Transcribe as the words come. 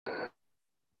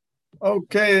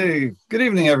Okay, good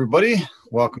evening, everybody.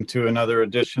 Welcome to another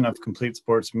edition of Complete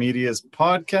Sports Media's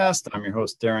podcast. I'm your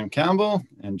host, Darren Campbell,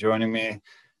 and joining me,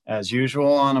 as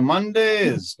usual, on a Monday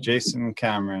is Jason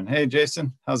Cameron. Hey,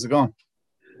 Jason, how's it going?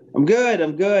 I'm good.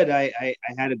 I'm good. I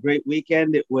had a great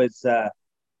weekend. It was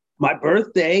my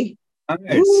birthday.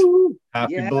 Nice. Woo!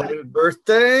 Happy Yeah, belated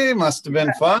birthday. Must have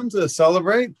been fun to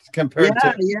celebrate yeah, compared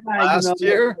to yeah. last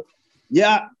year.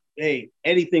 Yeah. Hey,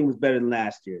 anything was better than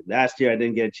last year. Last year, I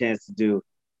didn't get a chance to do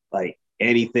like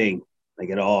anything, like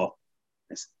at all.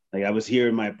 Like I was here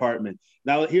in my apartment.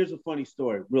 Now, here's a funny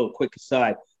story. Real quick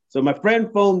aside. So my friend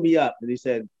phoned me up and he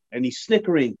said, and he's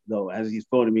snickering though as he's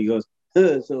phoning me. He goes,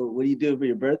 "So what are you doing for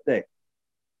your birthday?"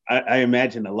 I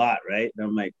imagine a lot, right? And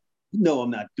I'm like, "No,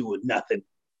 I'm not doing nothing.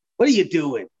 What are you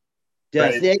doing?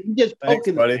 Right. You just Thanks,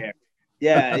 poking the buddy. bear."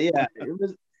 Yeah, yeah.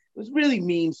 It was really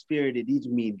mean spirited. He's a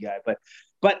mean guy, but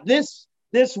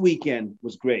this weekend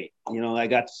was great. I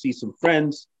got to see some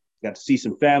friends, got to see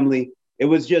some family. It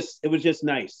was just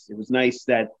nice. It was nice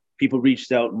that people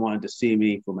reached out and wanted to see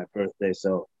me for my birthday.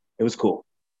 So it was cool.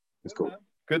 It was cool.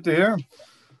 Good to hear.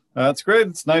 That's great.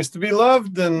 It's nice to be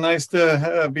loved and nice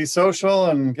to be social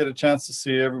and get a chance to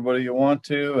see everybody you want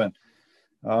to.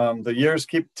 And the years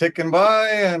keep ticking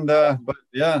by, but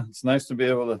yeah, it's nice to be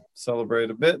able to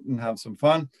celebrate a bit and have some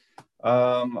fun.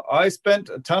 I spent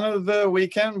a ton of the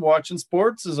weekend watching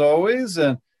sports as always,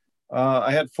 and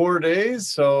I had 4 days,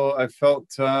 so I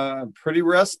felt pretty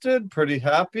rested, pretty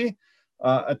happy.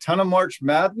 A ton of March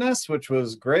Madness, which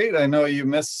was great. I know you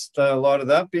missed a lot of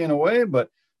that being away, but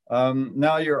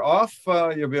now you're off.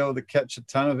 You'll be able to catch a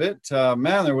ton of it.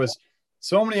 Man, there was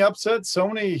so many upsets, so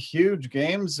many huge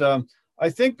games. I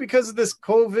think because of this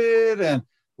COVID and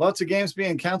lots of games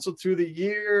being canceled through the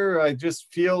year, I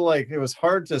just feel like it was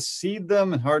hard to seed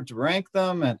them and hard to rank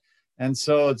them, and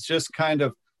so it's just kind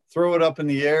of throw it up in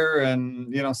the air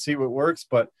and see what works.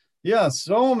 But yeah,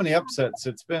 so many upsets.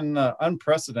 It's been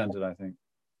unprecedented, I think.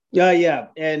 Yeah, yeah,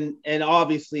 and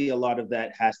obviously a lot of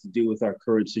that has to do with our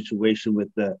current situation with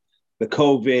the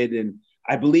COVID, and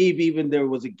I believe even there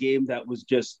was a game that was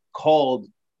just called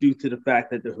due to the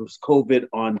fact that there was COVID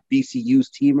on BCU's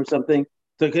team or something,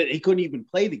 so he couldn't even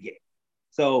play the game.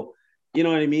 So you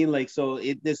know what I mean? Like, so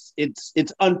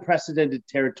it's unprecedented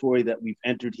territory that we've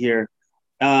entered here.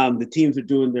 The teams are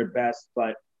doing their best,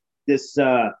 but this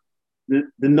the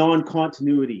non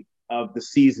continuity of the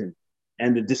season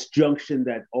and the disjunction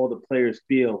that all the players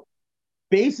feel,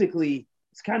 basically,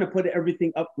 it's kind of put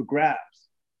everything up for grabs,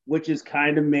 which has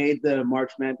kind of made the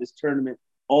March Madness tournament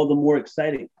all the more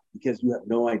exciting because you have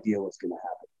no idea what's going to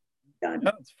happen.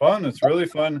 Yeah, it's fun. It's really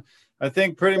fun. I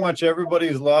think pretty much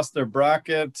everybody's lost their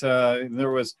bracket. There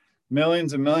was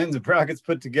millions and millions of brackets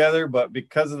put together, but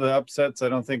because of the upsets, I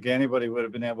don't think anybody would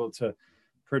have been able to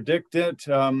predict it.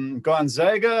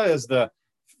 Gonzaga is the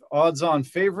odds-on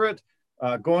favorite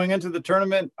going into the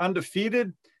tournament,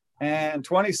 undefeated and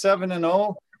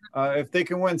 27-0. If they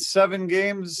can win 7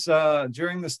 games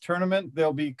during this tournament,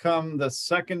 they'll become the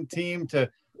second team to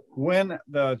win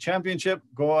the championship,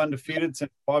 go undefeated since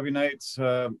Bobby Knight's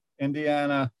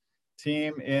Indiana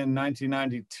team in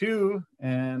 1992.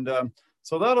 And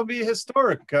so that'll be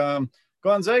historic.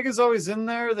 Gonzaga's always in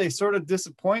there. They sort of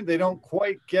disappoint. They don't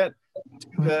quite get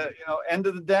to the end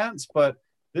of the dance, but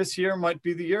this year might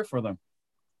be the year for them.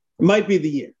 It might be the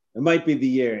year. It might be the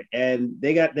year. And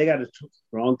they got a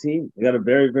strong team. They got a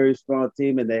very, very strong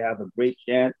team, and they have a great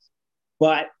chance.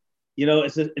 But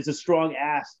it's a strong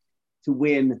ask to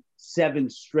win 7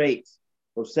 straight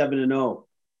or 7-0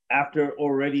 after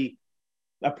already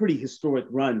a pretty historic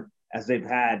run as they've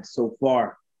had so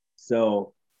far.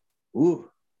 So,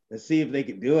 let's see if they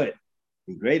can do it. It'd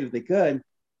be great if they could.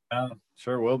 Yeah,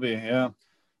 sure will be. Yeah.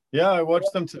 Yeah, I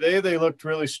watched them today. They looked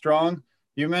really strong.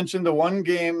 You mentioned the one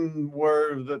game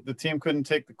where the team couldn't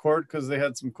take the court because they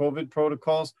had some COVID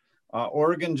protocols.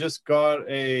 Oregon just got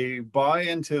a bye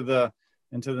into the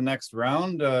next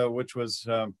round, which was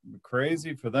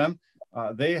crazy for them.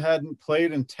 They hadn't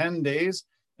played in 10 days,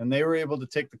 and they were able to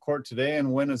take the court today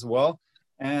and win as well.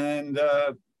 And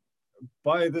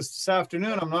by this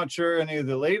afternoon, I'm not sure any of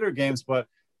the later games, but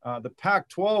the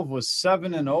Pac-12 was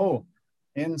 7-0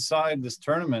 inside this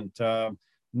tournament.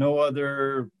 No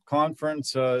other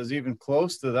conference is even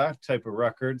close to that type of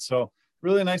record. So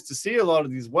really nice to see a lot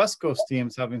of these West Coast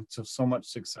teams having so much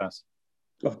success.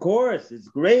 Of course, it's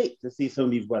great to see some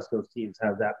of these West Coast teams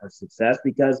have that much success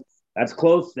because that's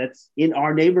close. That's in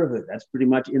our neighborhood. That's pretty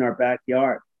much in our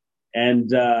backyard.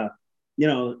 And,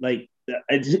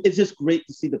 it's just great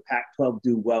to see the Pac-12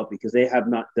 do well because they have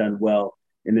not done well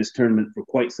in this tournament for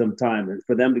quite some time. And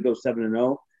for them to go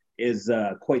 7-0 is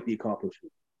quite the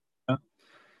accomplishment.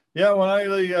 Yeah, when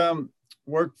I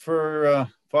worked for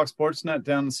Fox Sportsnet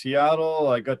down in Seattle,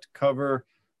 I got to cover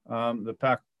the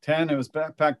Pac-10. It was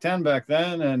Pac-10 back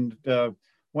then, and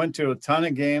went to a ton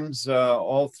of games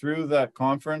all through that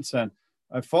conference, and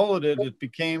I followed it. It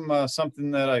became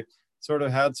something that I sort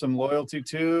of had some loyalty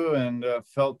to and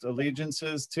felt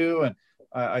allegiances to, and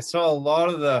I saw a lot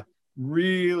of the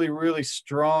really, really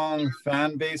strong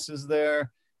fan bases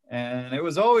there, and it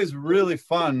was always really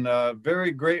fun.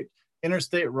 Very great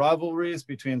interstate rivalries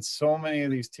between so many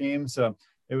of these teams.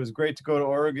 It was great to go to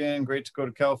Oregon, great to go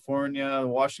to California.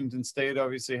 Washington State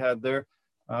obviously had their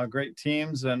great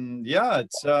teams, and yeah,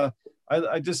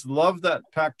 I just love that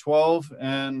Pac-12,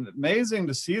 and amazing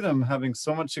to see them having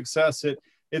so much success.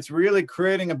 It's really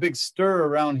creating a big stir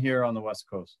around here on the West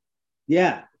Coast.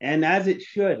 Yeah, and as it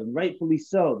should, and rightfully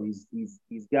so.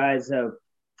 These guys have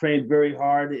trained very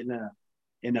hard in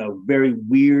a very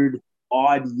weird,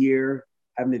 odd year,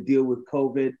 having to deal with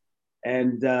COVID,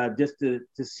 and just to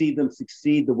see them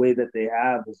succeed the way that they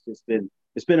have has just been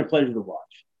it's been a pleasure to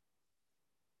watch.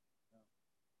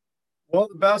 Well,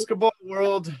 the basketball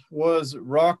world was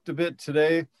rocked a bit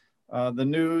today. The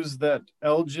news that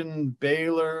Elgin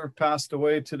Baylor passed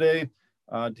away today.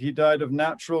 He died of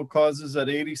natural causes at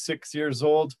 86 years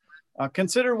old.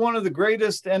 Considered one of the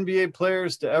greatest NBA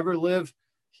players to ever live.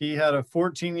 He had a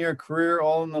 14-year career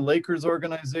all in the Lakers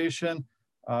organization.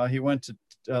 He went to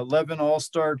 11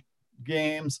 All-Star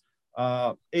games,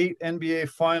 8 NBA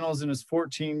finals in his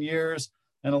 14 years.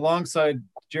 And alongside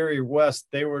Jerry West,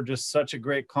 they were just such a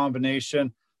great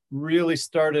combination. Really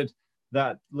started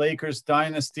that Lakers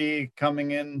dynasty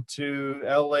coming into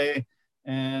LA,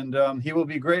 and he will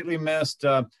be greatly missed.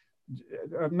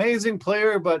 Amazing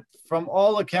player, but from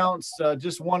all accounts,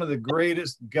 just one of the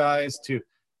greatest guys to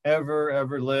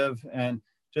ever live, and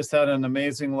just had an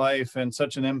amazing life and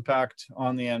such an impact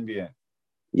on the NBA.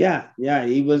 Yeah,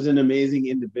 he was an amazing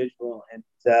individual, and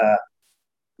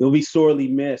he'll be sorely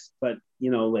missed. But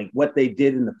like what they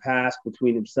did in the past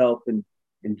between himself and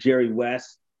Jerry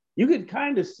West, you could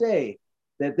kind of say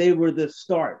that they were the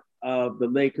start of the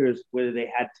Lakers, where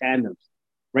they had tandems.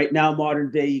 Right now,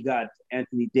 modern day, you got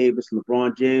Anthony Davis,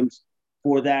 LeBron James.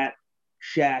 For that,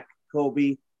 Shaq,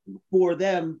 Kobe. Before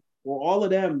them, for all of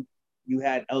them, you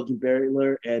had Elgin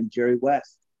Baylor and Jerry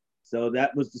West. So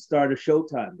that was the start of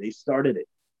Showtime. They started it.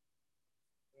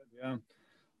 Yeah.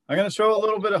 I'm going to show a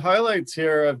little bit of highlights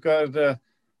here. I've got a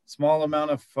small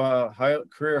amount of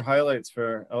career highlights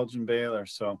for Elgin Baylor.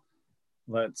 So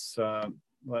let's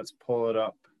pull it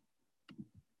up.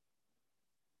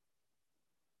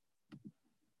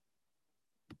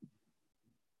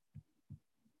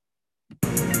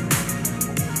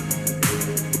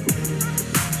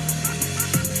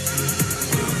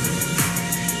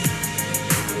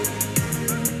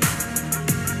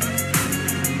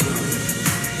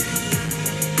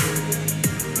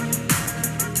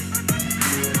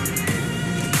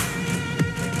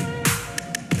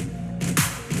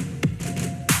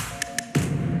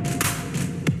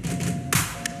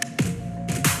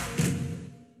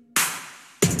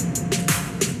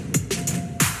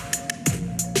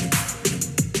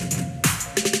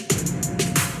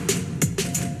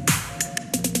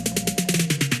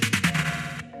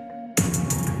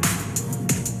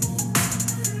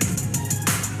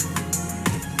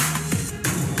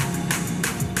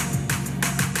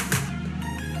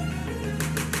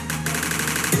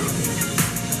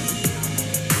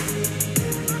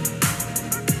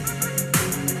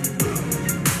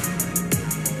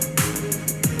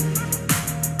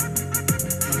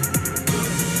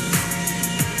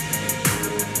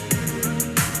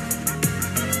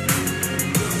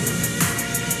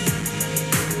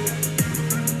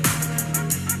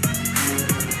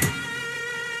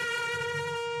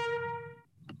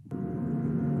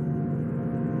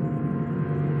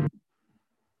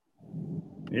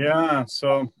 Yeah,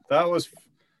 so that was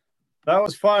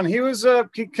fun. He was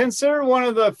considered one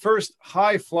of the first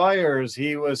high flyers.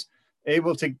 He was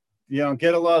able to,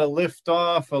 get a lot of lift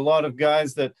off. A lot of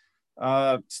guys that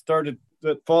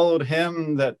that followed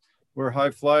him that were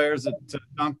high flyers that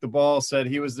dunked the ball said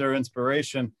he was their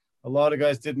inspiration. A lot of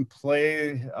guys didn't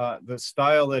play the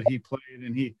style that he played,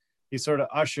 and he sort of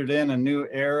ushered in a new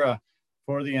era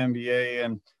for the NBA.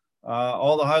 And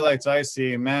all the highlights I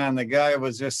see, man, the guy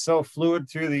was just so fluid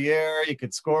through the air. He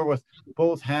could score with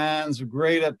both hands,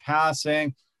 great at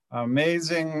passing,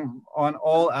 amazing on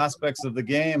all aspects of the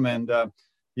game. And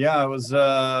yeah, it was,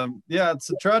 it's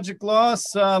a tragic loss,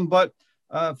 but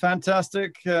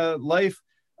fantastic life.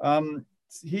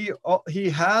 He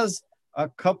has a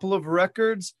couple of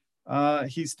records.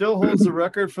 He still holds the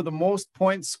record for the most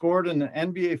points scored in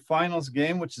an NBA Finals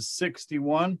game, which is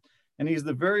 61. and he's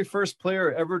the very first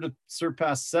player ever to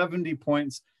surpass 70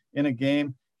 points in a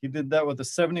game. He did that with a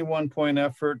 71-point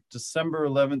effort, December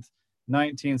 11th,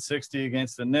 1960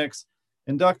 against the Knicks.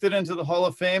 Inducted into the Hall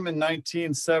of Fame in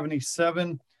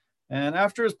 1977. And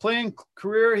after his playing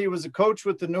career, he was a coach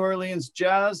with the New Orleans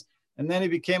Jazz, and then he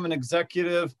became an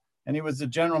executive, and he was the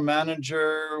general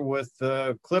manager with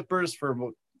the Clippers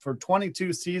for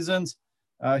 22 seasons.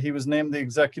 He was named the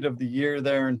Executive of the Year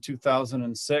there in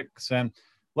 2006, and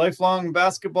lifelong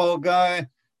basketball guy.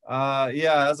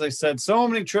 As I said, so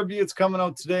many tributes coming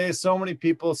out today, so many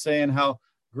people saying how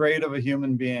great of a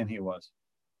human being he was.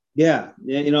 Yeah,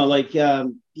 he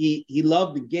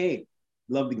loved the game.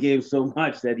 Loved the game so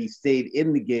much that he stayed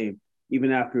in the game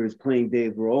even after his playing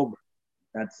days were over.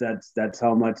 That's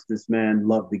how much this man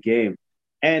loved the game,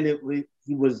 and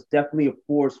he was definitely a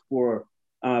force for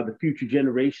the future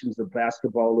generations of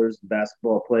basketball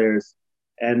players,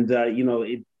 and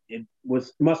it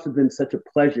must have been such a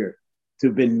pleasure to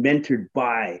have been mentored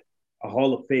by a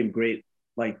Hall of Fame great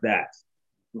like that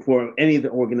for any of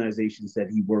the organizations that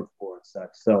he worked for and such.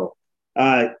 So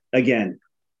again,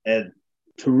 a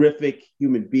terrific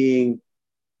human being,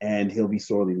 and he'll be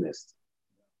sorely missed.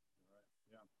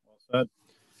 Yeah, well said.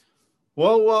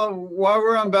 Well, while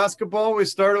we're on basketball, we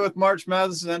started with March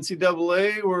Madness and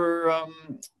NCAA. We're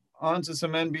on to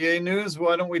some NBA news.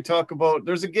 Why don't we talk about,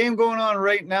 there's a game going on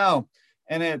right now,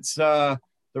 and it's the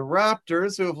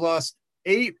Raptors, who have lost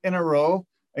 8 in a row,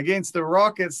 against the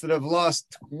Rockets that have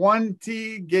lost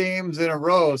 20 games in a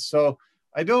row. So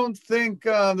I don't think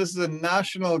this is a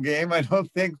national game. I don't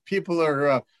think people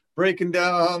are breaking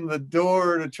down the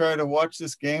door to try to watch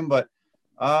this game. But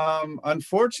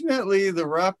unfortunately, the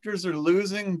Raptors are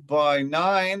losing by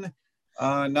 9,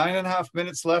 9.5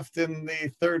 minutes left in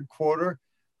the third quarter.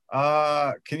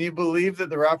 Can you believe that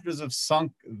the Raptors have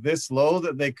sunk this low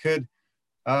that they could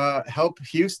help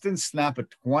Houston snap a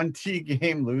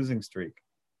 20-game losing streak?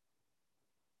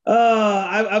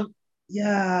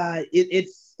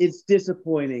 It's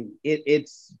disappointing.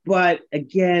 But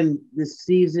again, this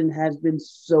season has been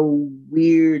so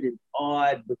weird and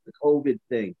odd with the COVID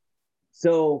thing.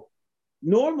 So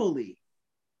normally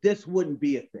this wouldn't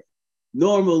be a thing.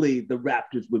 Normally the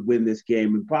Raptors would win this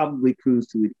game and probably cruise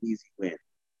to an easy win.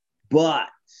 But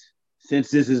since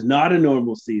this is not a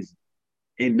normal season,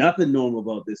 ain't nothing normal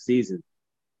about this season.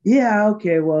 Yeah,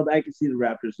 okay, well, I can see the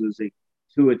Raptors losing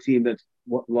to a team that's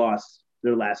lost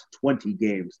their last 20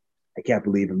 games. I can't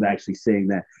believe I'm actually saying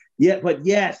that. Yeah, but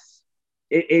yes,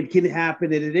 it can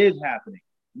happen, and it is happening.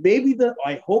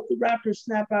 I hope the Raptors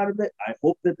snap out of it. I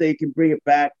hope that they can bring it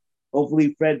back.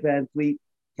 Hopefully Fred VanVleet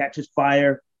catches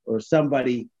fire, or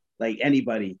somebody, like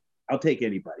anybody. I'll take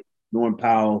anybody. Norm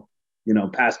Powell,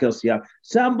 Pascal Siakam.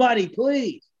 Somebody,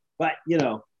 please. But,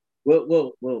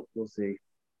 we'll see.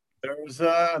 There's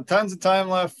tons of time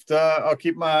left. I'll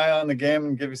keep my eye on the game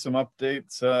and give you some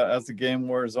updates as the game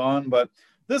wears on. But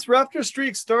this Raptor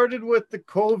streak started with the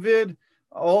COVID.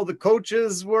 All the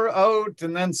coaches were out,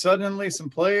 and then suddenly some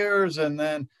players, and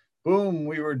then boom,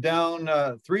 we were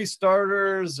down 3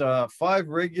 starters, 5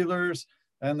 regulars,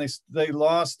 and they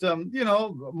lost.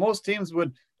 Most teams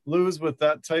would lose with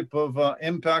that type of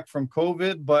impact from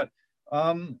COVID, but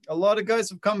a lot of guys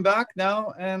have come back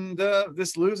now, and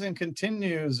this losing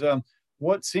continues.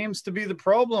 What seems to be the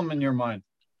problem in your mind?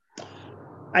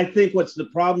 I think what's the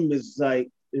problem is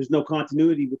there's no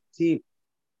continuity with the team.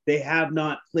 They have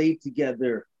not played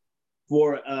together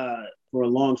for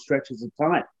long stretches of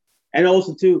time. And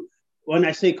also, too, when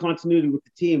I say continuity with the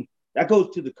team, that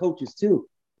goes to the coaches, too,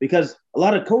 because a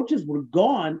lot of coaches were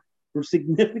gone for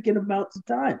significant amounts of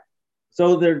time.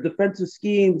 So their defensive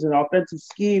schemes and offensive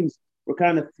schemes were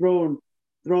kind of thrown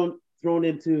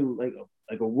into like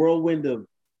a whirlwind of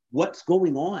what's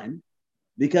going on,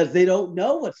 because they don't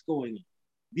know what's going on.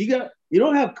 You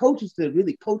don't have coaches to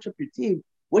really coach up your team.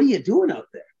 What are you doing out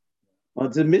there? Well,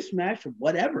 it's a mismatch of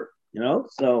whatever,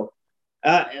 So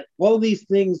all of these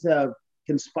things have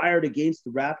conspired against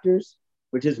the Raptors,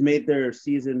 which has made their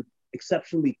season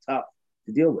exceptionally tough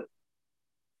to deal with.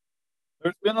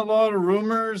 There's been a lot of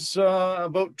rumors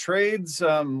about trades.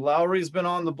 Lowry's been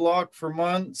on the block for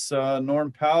months.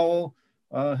 Norm Powell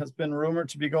has been rumored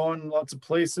to be going lots of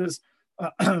places.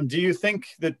 Do you think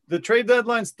that the trade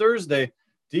deadline's Thursday?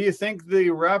 Do you think the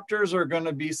Raptors are going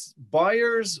to be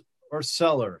buyers or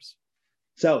sellers?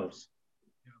 Sellers.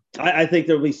 I think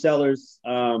there'll be sellers.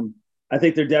 I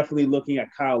think they're definitely looking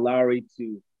at Kyle Lowry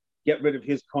to get rid of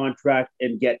his contract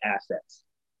and get assets.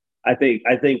 I think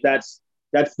that's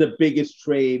the biggest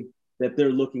trade that they're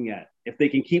looking at. If they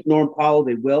can keep Norm Powell,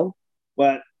 they will,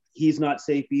 but he's not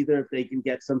safe either. If they can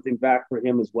get something back for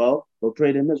him as well, they'll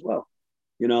trade him as well.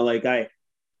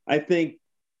 I think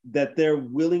that they're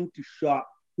willing to shop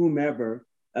whomever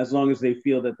as long as they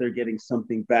feel that they're getting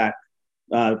something back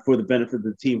for the benefit of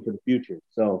the team for the future.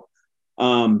 So,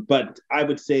 but I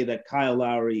would say that Kyle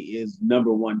Lowry is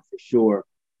number one for sure,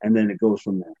 and then it goes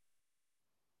from there.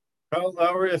 Kyle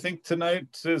Lowry, I think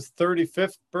tonight's his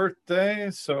 35th birthday.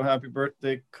 So happy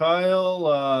birthday,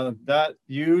 Kyle. That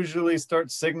usually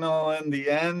starts signaling the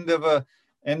end of a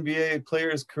NBA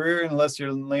player's career, unless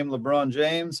you're named LeBron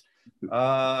James.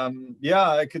 Yeah,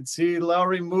 I could see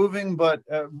Lowry moving, but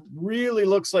really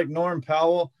looks like Norm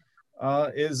Powell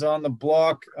is on the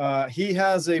block. He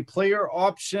has a player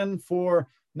option for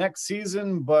next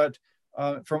season, but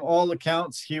from all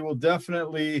accounts, he will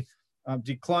definitely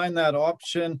decline that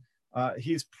option.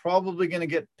 He's probably going to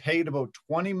get paid about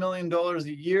 $20 million a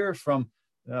year from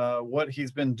what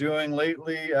he's been doing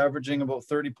lately, averaging about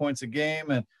 30 points a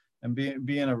game and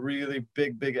being a really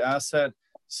big asset.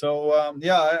 So,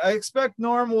 yeah, I expect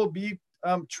Norm will be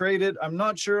traded. I'm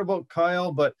not sure about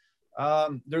Kyle, but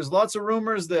there's lots of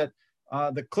rumors that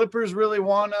the Clippers really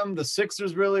want him. The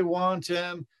Sixers really want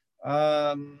him.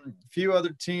 A few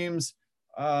other teams.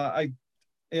 I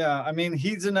mean,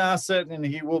 he's an asset and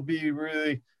he will be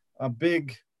really a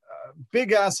big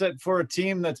asset for a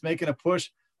team that's making a push.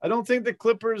 I don't think the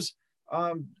Clippers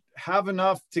have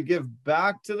enough to give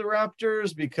back to the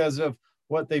Raptors because of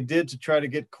what they did to try to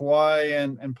get Kawhi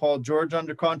and Paul George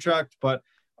under contract. But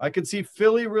I could see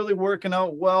Philly really working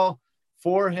out well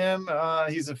for him.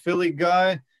 He's a Philly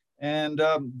guy, and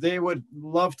they would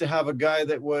love to have a guy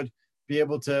that would be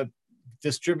able to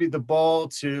distribute the ball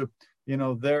to,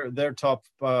 their top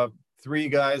three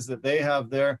guys that they have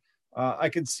there. I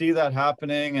could see that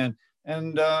happening,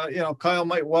 and Kyle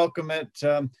might welcome it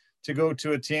to go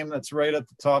to a team that's right at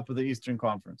the top of the Eastern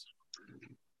Conference.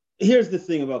 Here's the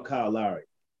thing about Kyle Lowry.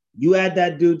 You add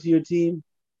that dude to your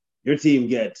team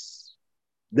gets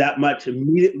that much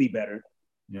immediately better.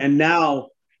 Yeah. And now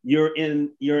you're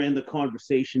in the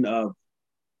conversation of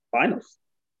finals.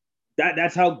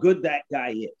 That's how good that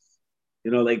guy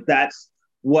is. That's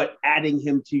what adding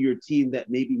him to your team that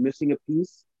may be missing a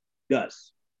piece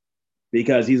does.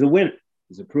 Because he's a winner.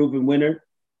 He's a proven winner.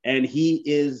 And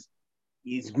he's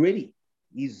gritty.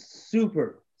 He's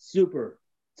super, super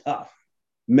tough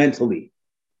mentally.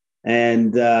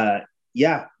 And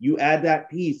you add that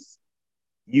piece,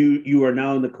 you are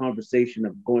now in the conversation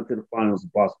of going to the finals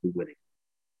and possibly winning.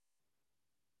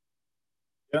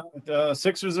 Yeah,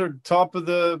 Sixers are top of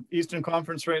the Eastern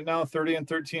Conference right now,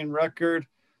 30-13 record.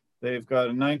 They've got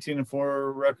a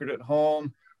 19-4 record at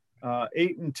home,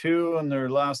 8-2 in their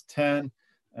last 10.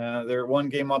 They're one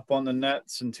game up on the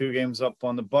Nets and 2 games up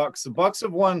on the Bucks. The Bucks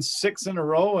have won 6 in a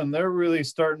row, and they're really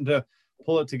starting to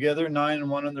pull it together.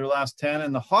 9-1 in their last 10.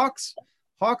 And the Hawks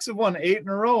have won 8 in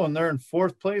a row, and they're in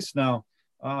 4th place now.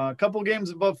 A couple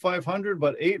games above 500,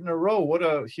 but 8 in a row. What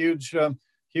a huge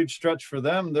stretch for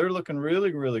them. They're looking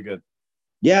really, really good.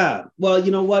 Yeah. Well,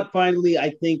 you know what? Finally,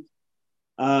 I think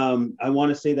I want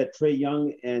to say that Trae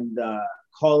Young and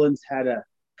Collins had a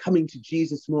coming to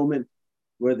Jesus moment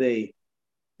where they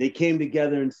came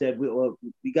together and said,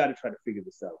 we got to try to figure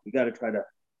this out. We got to try to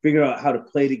figure out how to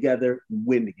play together and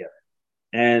win together.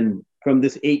 And from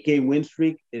this 8-game win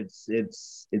streak, it's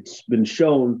been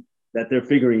shown that they're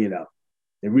figuring it out.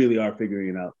 They really are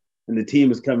figuring it out. And the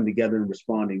team is coming together and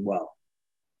responding well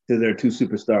to their 2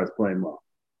 superstars playing well.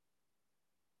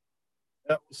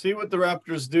 Yeah, we'll see what the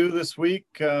Raptors do this week.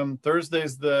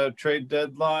 Thursday's the trade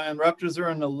deadline. Raptors are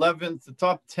in 11th. The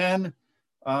top 10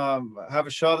 have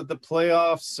a shot at the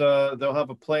playoffs. They'll have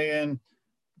a play-in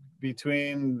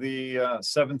between the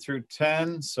 7 through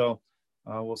 10. So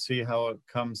we'll see how it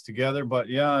comes together. But,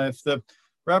 yeah, if the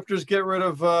Raptors get rid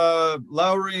of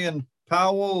Lowry and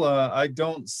Powell, I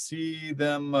don't see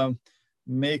them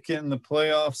making the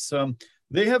playoffs.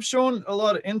 They have shown a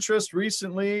lot of interest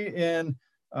recently in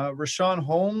Richaun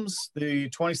Holmes, the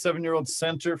 27-year-old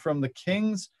center from the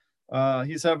Kings.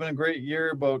 He's having a great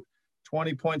year, about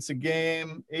 20 points a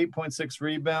game, 8.6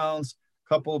 rebounds,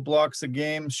 couple of blocks a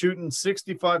game, shooting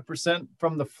 65%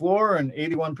 from the floor and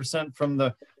 81% from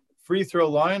the free throw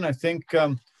line. I think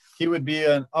he would be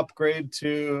an upgrade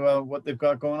to what they've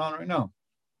got going on right now.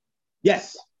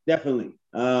 Yes, definitely.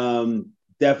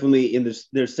 Definitely in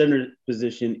their center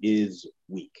position is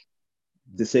weak,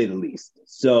 to say the least.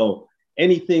 So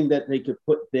anything that they could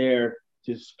put there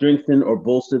to strengthen or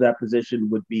bolster that position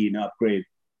would be an upgrade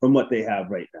from what they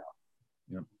have right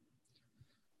now.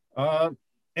 Yeah.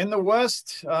 In the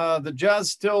West, the Jazz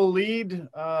still lead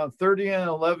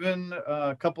 30-11,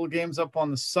 a couple of games up on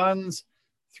the Suns,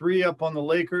 3 up on the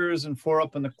Lakers, and 4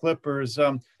 up on the Clippers.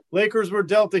 Lakers were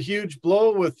dealt a huge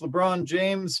blow with LeBron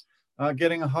James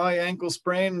getting a high ankle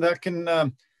sprain that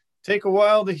can take a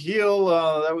while to heal.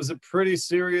 That was a pretty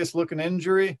serious looking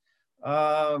injury.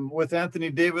 With Anthony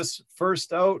Davis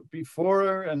first out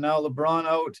before and now LeBron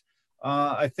out,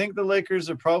 I think the Lakers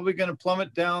are probably going to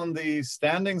plummet down the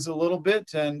standings a little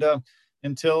bit. And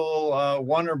until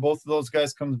one or both of those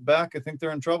guys comes back, I think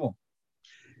they're in trouble.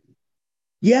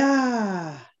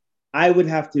 Yeah, I would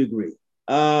have to agree.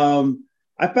 I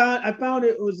found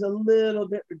it was a little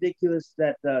bit ridiculous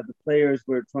that the players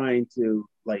were trying to,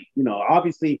 like,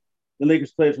 obviously the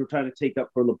Lakers players were trying to take up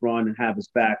for LeBron and have his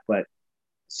back, but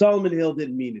Solomon Hill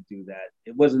didn't mean to do that.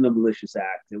 It wasn't a malicious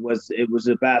act. It was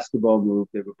a basketball move.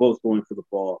 They were both going for the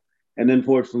ball, and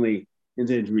unfortunately,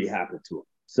 his injury happened to him.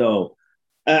 So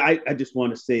I just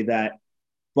want to say that.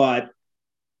 But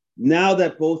now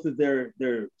that both of their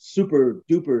super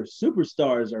duper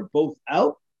superstars are both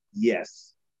out,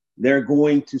 yes, they're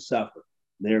going to suffer.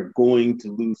 They're going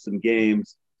to lose some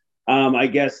games. I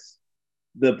guess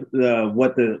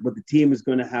what the team is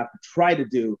going to have to try to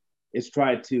do is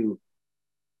try to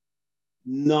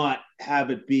not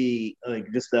have it be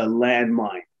like just a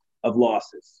landmine of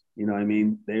losses. You know what I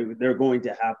mean? They're going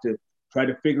to have to try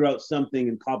to figure out something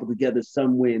and cobble together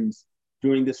some wins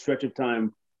during this stretch of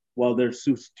time while their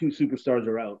two superstars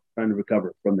are out trying to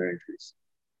recover from their injuries.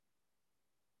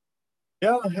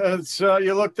 Yeah, it's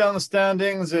you look down the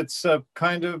standings, it's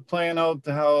kind of playing out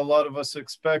how a lot of us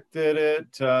expected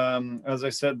it. As I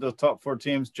said, the top four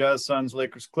teams, Jazz, Suns,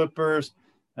 Lakers, Clippers,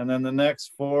 and then the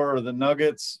next four are the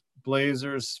Nuggets,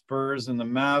 Blazers, Spurs, and the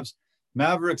Mavs.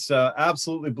 Mavericks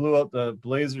absolutely blew out the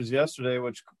Blazers yesterday,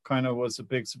 which kind of was a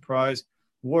big surprise.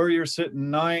 Warriors sitting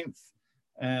ninth,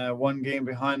 one game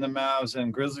behind the Mavs,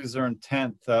 and Grizzlies are in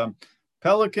 10th.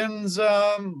 Pelicans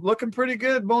looking pretty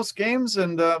good most games,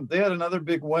 and they had another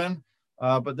big win,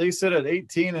 but they sit at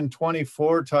 18 and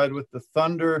 24, tied with the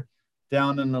Thunder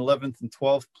down in 11th and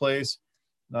 12th place.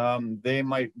 They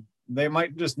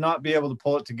might just not be able to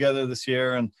pull it together this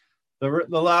year. And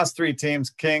the last three teams,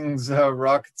 Kings,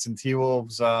 Rockets, and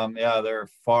T-Wolves, they're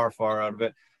far out of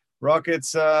it.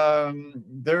 Rockets,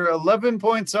 they're 11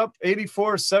 points up,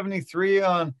 84-73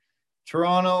 on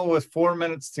Toronto with 4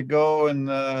 minutes to go in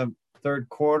the third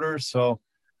quarter. So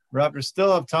Raptors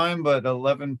still have time, but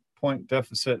 11-point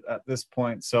deficit at this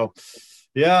point. So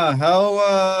yeah,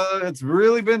 it's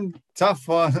really been tough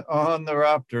on the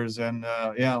Raptors. And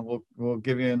we'll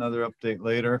give you another update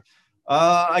later.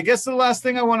 I guess the last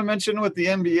thing I want to mention with the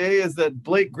NBA is that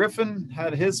Blake Griffin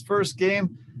had his first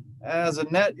game as a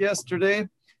net yesterday,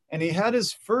 and he had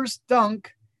his first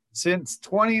dunk since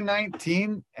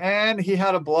 2019, and he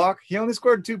had a block. He only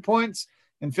scored 2 points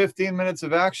in 15 minutes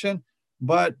of action.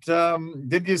 But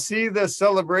did you see the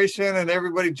celebration and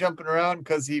everybody jumping around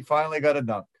because he finally got a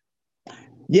dunk?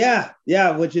 Yeah,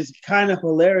 which is kind of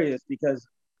hilarious because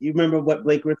you remember what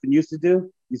Blake Griffin used to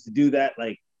do? He used to do that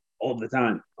like all the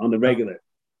time on the regular.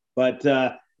 But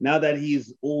now that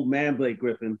he's old man Blake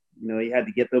Griffin, he had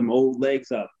to get them old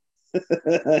legs up,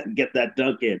 get that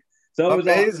dunk in. So it was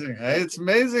amazing. Awesome. It's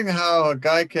amazing how a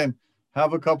guy can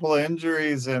have a couple of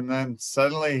injuries and then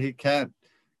suddenly he can't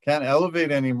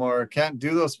elevate anymore, can't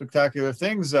do those spectacular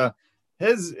things.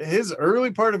 His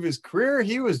early part of his career,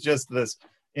 he was just this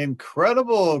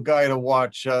incredible guy to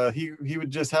watch. He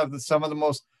would just have some of the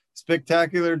most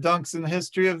spectacular dunks in the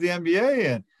history of the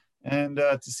NBA, and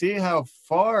to see how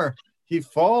far he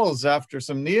falls after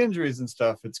some knee injuries and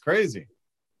stuff, it's crazy.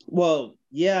 Well,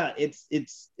 yeah, it's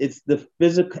the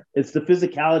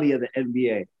physicality of the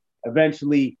NBA.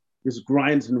 Eventually, this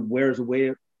grinds and wears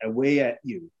away at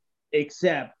you.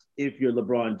 Except if you're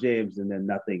LeBron James and then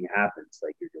nothing happens,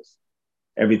 like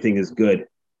everything is good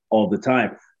all the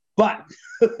time. But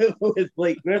with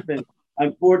Blake Griffin,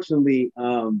 unfortunately,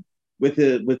 with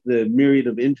the myriad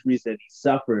of injuries that he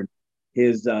suffered,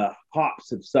 his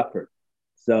hops have suffered.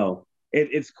 So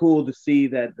it's cool to see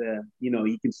that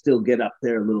he can still get up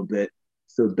there a little bit,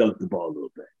 still dunk the ball a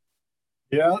little bit.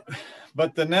 Yeah,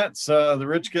 but the Nets, the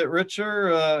rich get richer.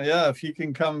 If he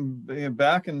can come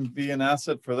back and be an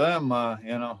asset for them,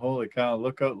 holy cow,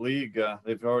 lookout league.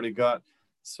 They've already got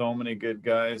so many good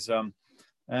guys.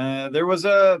 There was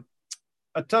a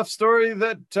tough story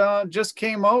that just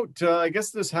came out. I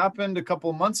guess this happened a couple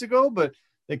of months ago, but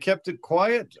they kept it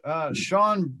quiet.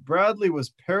 Sean Bradley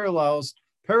was paralyzed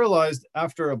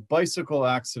after a bicycle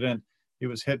accident. He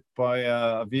was hit by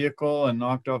a vehicle and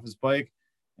knocked off his bike,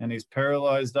 and he's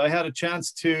paralyzed. I had a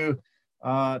chance to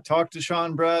talk to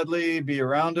Sean Bradley, be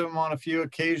around him on a few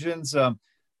occasions.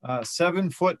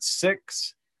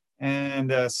 7'6"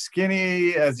 and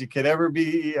skinny as you could ever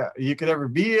be at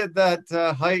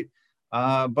that height.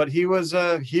 But he was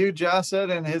a huge asset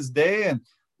in his day, and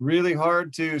really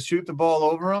hard to shoot the ball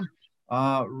over him.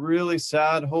 Really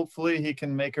sad. Hopefully he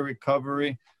can make a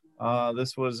recovery.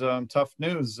 This was tough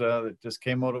news that just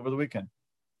came out over the weekend.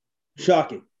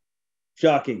 Shocking.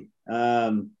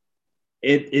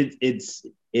 It's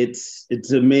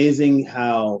amazing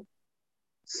how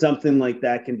something like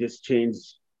that can just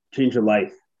change your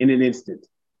life in an instant.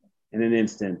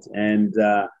 And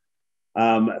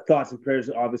thoughts and prayers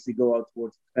obviously go out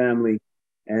towards the family,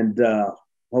 and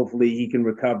hopefully he can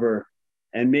recover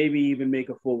and maybe even make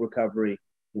a full recovery.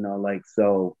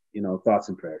 Thoughts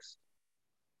and prayers.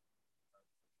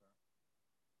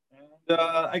 And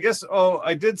I guess,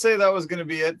 I did say that was going to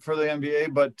be it for the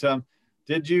NBA, but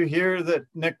did you hear that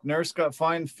Nick Nurse got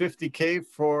fined $50,000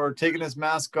 for taking his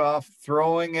mask off,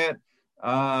 throwing it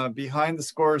behind the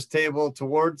scorer's table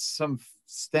towards some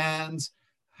stands,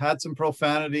 had some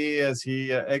profanity as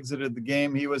he exited the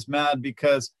game? He was mad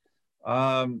because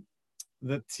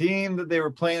the team that they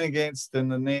were playing against,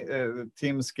 and the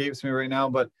team escapes me right now,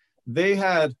 but they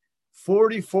had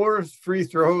 44 free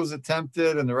throws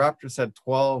attempted, and the Raptors had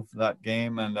 12 that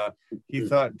game. And he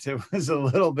thought it was a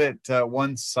little bit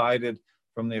one-sided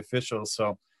from the officials.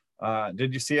 So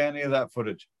did you see any of that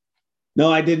footage?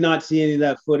 No, I did not see any of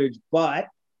that footage. But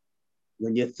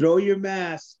when you throw your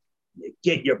mask, you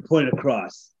get your point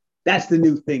across. That's the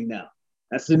new thing now.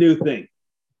 That's the new thing.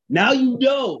 Now you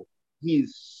know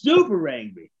he's super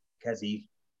angry because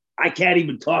I can't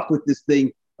even talk with this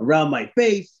thing around my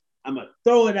face. I'm going to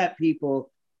throw it at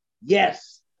people.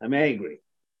 Yes, I'm angry.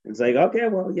 It's like, okay,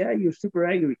 well, yeah, you're super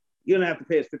angry. You don't have to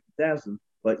pay us $50,000,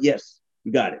 but yes,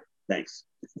 you got it. Thanks.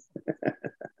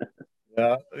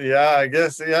 Yeah, I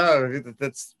guess, yeah,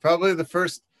 that's probably the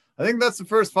first. I think that's the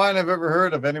first fine I've ever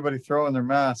heard of anybody throwing their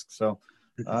mask. So,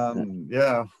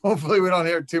 yeah, hopefully we don't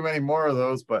hear too many more of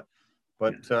those. But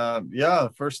yeah,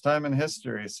 first time in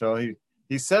history. So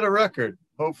he set a record.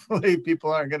 Hopefully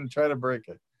people aren't going to try to break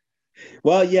it.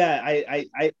 Well, yeah,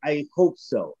 I hope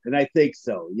so, and I think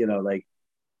so.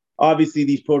 Obviously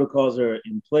these protocols are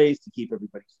in place to keep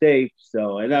everybody safe.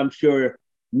 So, and I'm sure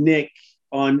Nick,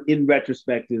 in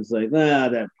retrospect, is like,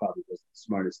 that probably wasn't the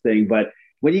smartest thing. But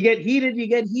when you get heated,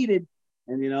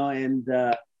 and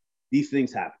these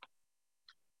things happen.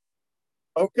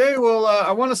 Okay, well,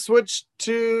 I want to switch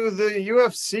to the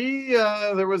UFC.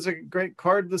 There was a great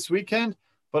card this weekend,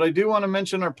 but I do want to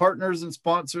mention our partners and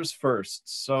sponsors first.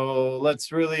 So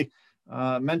let's really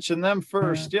mention them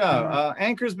first. Yeah,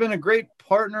 Anchor's been a great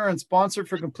partner and sponsor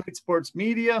for Complete Sports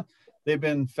Media. They've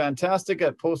been fantastic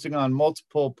at posting on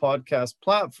multiple podcast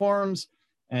platforms.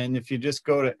 And if you just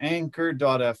go to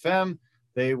anchor.fm,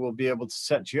 they will be able to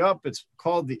set you up. It's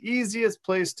called the easiest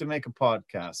place to make a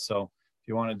podcast. So if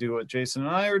you want to do what Jason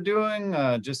and I are doing,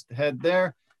 just head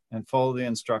there and follow the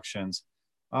instructions.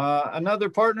 Another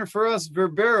partner for us,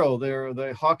 Verbero. They're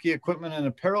the hockey equipment and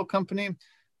apparel company.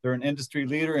 They're an industry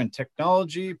leader in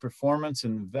technology, performance,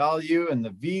 and value. And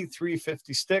the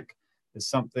V350 stick is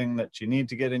something that you need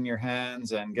to get in your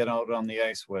hands and get out on the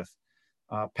ice with.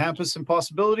 Pampas and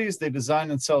Possibilities. They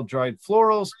design and sell dried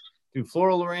florals, do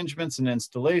floral arrangements and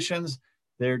installations.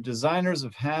 They're designers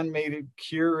of handmade,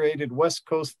 curated West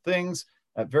Coast things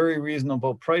at very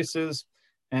reasonable prices.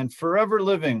 And Forever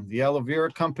Living, the aloe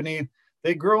vera company.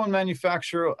 They grow and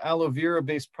manufacture aloe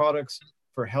vera-based products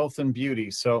for health and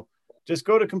beauty. So just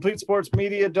go to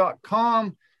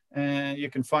CompleteSportsMedia.com and you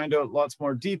can find out lots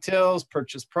more details,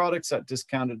 purchase products at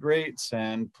discounted rates,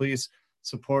 and please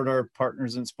support our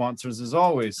partners and sponsors as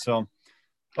always. So,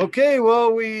 okay,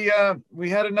 well, we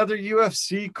had another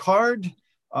UFC card.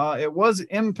 It was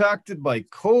impacted by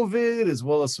COVID as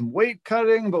well as some weight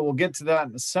cutting, but we'll get to that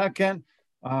in a second.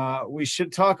 We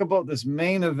should talk about this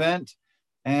main event.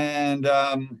 And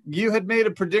you had made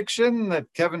a prediction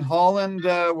that Kevin Holland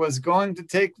was going to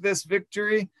take this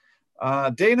victory.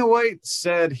 Dana White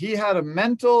said he had a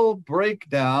mental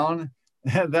breakdown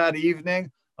that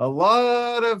evening. A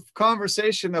lot of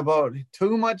conversation about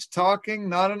too much talking,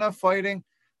 not enough fighting.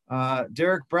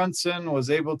 Derek Brunson was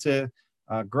able to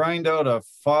grind out a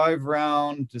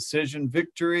 5-round decision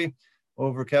victory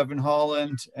over Kevin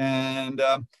Holland. And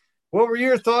what were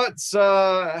your thoughts,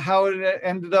 how it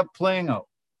ended up playing out?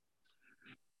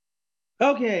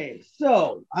 Okay,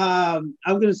 so I'm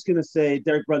just going to say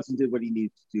Derek Brunson did what he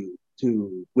needed to do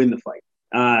to win the fight.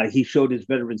 He showed his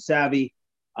veteran savvy,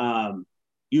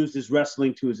 used his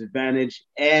wrestling to his advantage,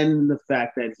 and the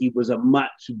fact that he was a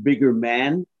much bigger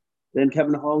man than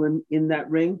Kevin Holland in that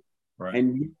ring, right,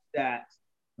 and used that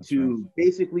to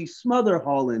basically smother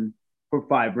Holland for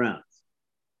 5 rounds.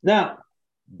 Now,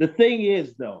 the thing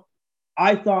is, though,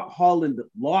 I thought Holland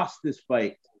lost this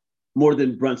fight more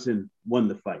than Brunson won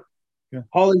the fight. Yeah.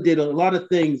 Holland did a lot of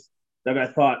things that I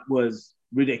thought was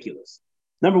ridiculous.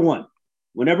 Number one,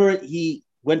 whenever he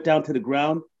went down to the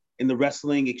ground in the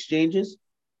wrestling exchanges,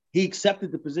 he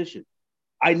accepted the position.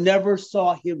 I never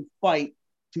saw him fight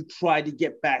to try to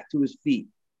get back to his feet.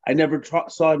 I never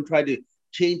saw him try to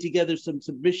chain together some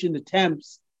submission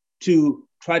attempts to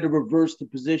try to reverse the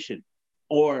position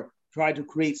or try to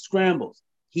create scrambles.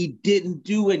 He didn't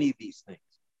do any of these things.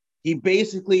 He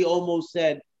basically almost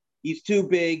said, he's too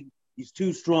big, he's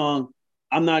too strong,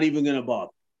 I'm not even going to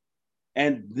bother.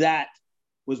 And that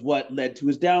was what led to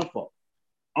his downfall.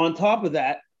 On top of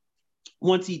that,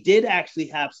 once he did actually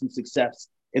have some success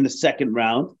in the second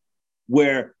round,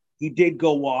 where he did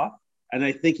go off, and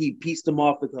I think he pieced him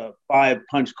off with a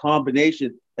 5-punch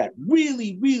combination that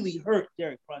really, really hurt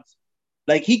Derek Brunson.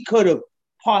 Like, he could have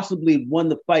possibly won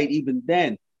the fight even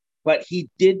then, but he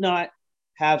did not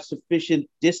have sufficient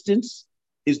distance.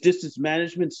 His distance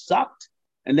management sucked,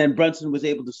 and then Brunson was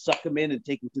able to suck him in and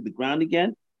take him to the ground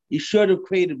again. He should have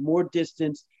created more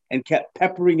distance and kept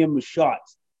peppering him with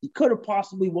shots. He could have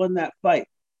possibly won that fight,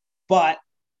 but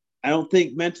I don't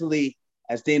think mentally,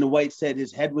 as Dana White said,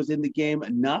 his head was in the game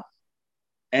enough,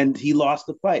 and he lost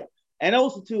the fight. And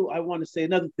also, too, I want to say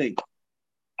another thing.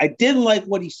 I didn't like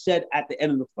what he said at the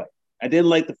end of the fight. I didn't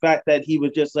like the fact that he was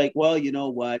just like, well, you know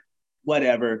what,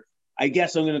 whatever. I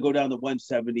guess I'm going to go down to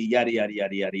 170, yada, yada,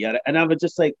 yada, yada, yada. And I was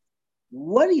just like,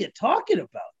 what are you talking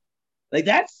about? Like,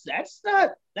 that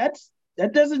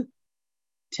doesn't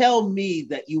tell me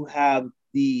that you have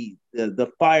the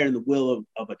fire and the will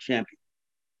of a champion.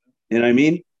 You know what I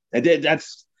mean?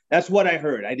 That's what I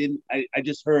heard. I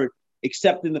just heard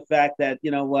accepting the fact that,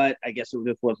 you know what, I guess it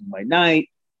just wasn't my night.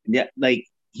 And yet, like,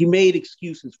 he made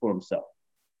excuses for himself.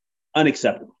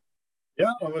 Unacceptable.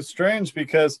 Yeah, it was strange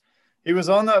because he was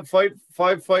on that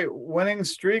 5-fight winning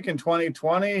streak in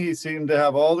 2020. He seemed to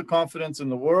have all the confidence in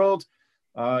the world.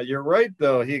 You're right,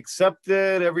 though. He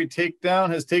accepted every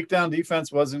takedown. His takedown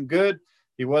defense wasn't good.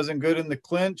 He wasn't good in the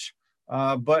clinch.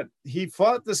 But he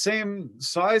fought the same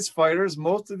size fighters.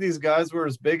 Most of these guys were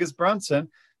as big as Brunson,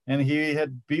 and he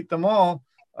had beat them all.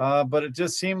 But it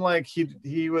just seemed like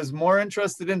he was more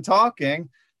interested in talking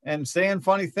and saying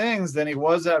funny things than he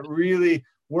was at really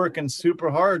working super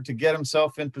hard to get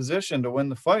himself in position to win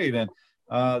the fight. And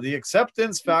the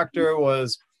acceptance factor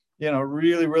was,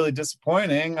 really, really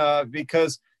disappointing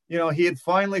because, he had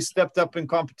finally stepped up in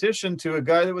competition to a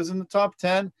guy that was in the top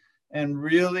 10 and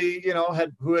really,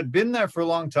 who had been there for a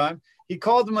long time. He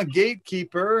called him a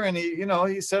gatekeeper, and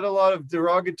he said a lot of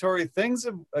derogatory things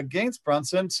against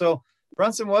Brunson. So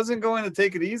Brunson wasn't going to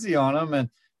take it easy on him.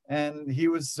 And he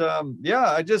was,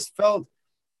 I just felt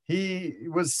he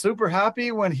was super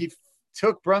happy when he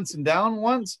took Brunson down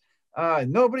once.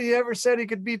 Nobody ever said he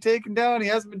could be taken down. He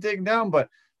hasn't been taken down, but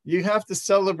you have to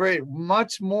celebrate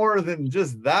much more than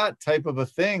just that type of a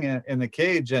thing in the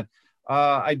cage. And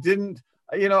I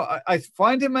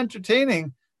find him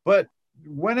entertaining, but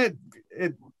when it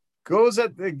goes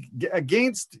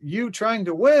against you trying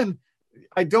to win,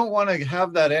 I don't want to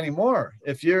have that anymore.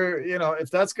 If if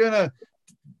that's going to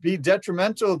be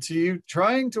detrimental to you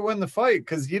trying to win the fight,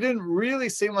 because you didn't really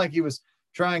seem like he was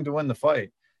trying to win the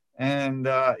fight. And,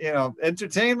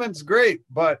 entertainment's great,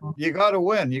 but you got to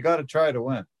win. You got to try to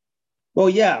win. Well,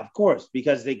 yeah, of course,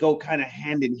 because they go kind of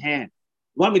hand in hand.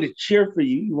 You want me to cheer for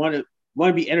you. You want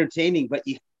to be entertaining, but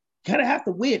you kind of have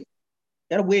to win. You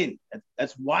got to win.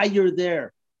 That's why you're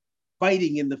there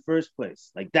fighting in the first place.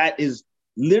 Like, that is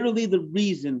literally the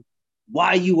reason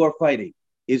why you are fighting,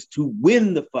 is to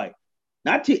win the fight,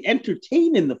 not to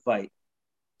entertain in the fight,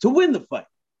 to win the fight.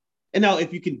 And now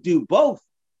if you can do both,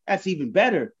 that's even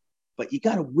better. But you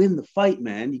got to win the fight,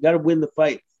 man. You got to win the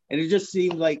fight. And it just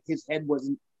seemed like his head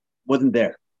wasn't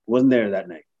there. Wasn't there that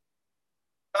night.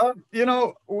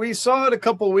 We saw it a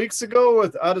couple of weeks ago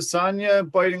with Adesanya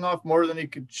biting off more than he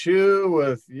could chew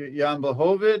with Jan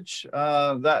Blachowicz.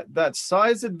 That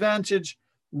size advantage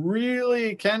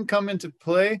really can come into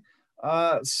play.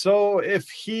 So if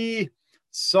he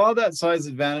saw that size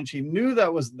advantage, he knew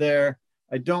that was there,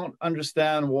 I don't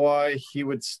understand why he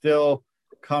would still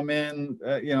come in,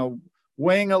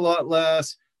 weighing a lot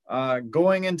less,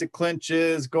 going into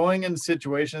clinches, going into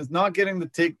situations, not getting the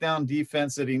takedown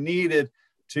defense that he needed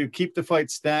to keep the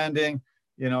fight standing.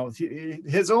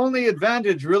 His only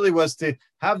advantage really was to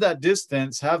have that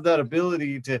distance, have that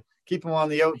ability to keep him on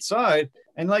the outside.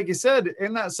 And like you said,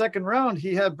 in that second round,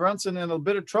 he had Brunson in a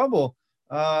bit of trouble,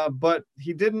 but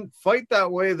he didn't fight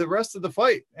that way the rest of the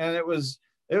fight. And it was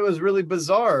really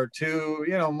bizarre to,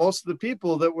 most of the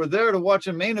people that were there to watch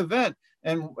a main event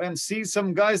and see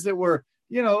some guys that were,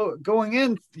 going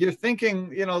in, you're thinking,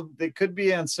 they could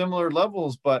be on similar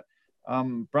levels, but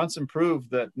Brunson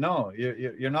proved that no,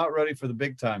 you're not ready for the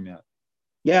big time yet.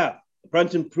 Yeah,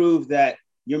 Brunson proved that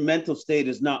your mental state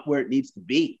is not where it needs to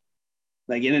be.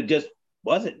 Like, and it just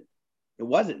wasn't. It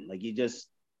wasn't. Like, he just,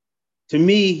 to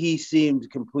me, he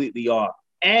seemed completely off.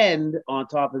 And on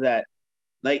top of that,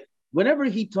 like, whenever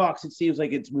he talks, it seems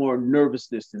like it's more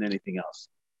nervousness than anything else.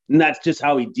 And that's just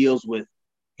how he deals with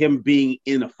him being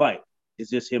in a fight. It's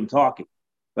just him talking.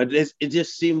 But it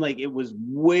just seemed like it was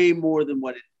way more than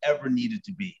what it ever needed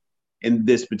to be in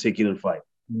this particular fight.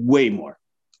 Way more.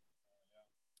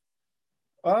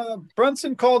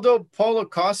 Brunson called out Paulo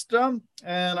Costa,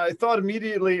 and I thought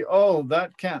immediately, oh,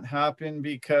 that can't happen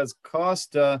because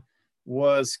Costa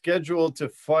was scheduled to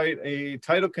fight a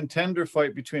title contender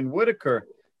fight between Whitaker.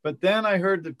 But then I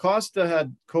heard that Costa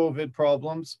had COVID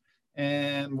problems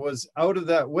and was out of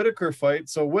that Whitaker fight.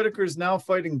 So Whitaker's now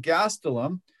fighting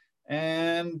Gastelum,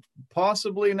 and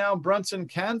possibly now Brunson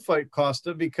can fight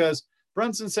Costa because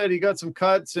Brunson said he got some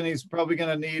cuts and he's probably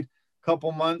going to need a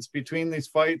couple months between these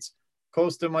fights.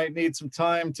 Costa might need some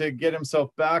time to get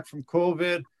himself back from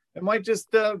COVID. It might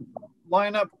just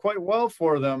line up quite well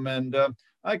for them. And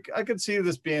I could see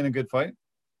this being a good fight.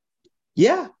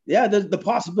 Yeah, the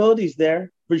possibilities there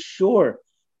for sure.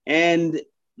 And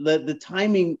the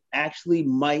timing actually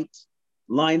might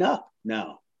line up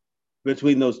now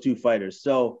between those two fighters.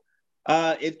 So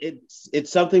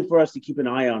it's something for us to keep an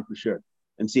eye on for sure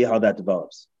and see how that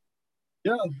develops.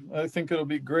 Yeah, I think it'll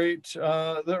be great.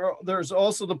 There's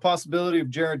also the possibility of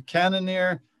Jared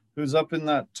Cannonier, who's up in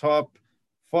that top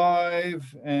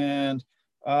 5. And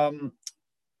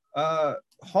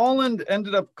Holland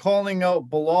ended up calling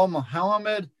out Bilal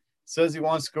Muhammad, says he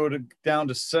wants to go down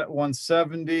to set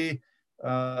 170.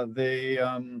 They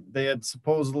had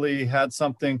supposedly had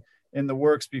something in the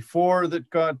works before that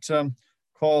got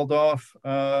called off.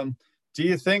 Do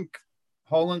you think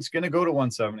Holland's going to go to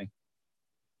 170?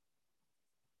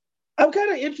 I'm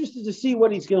kind of interested to see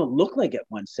what he's going to look like at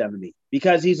 170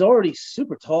 because he's already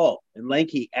super tall and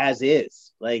lanky as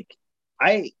is. Like,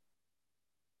 I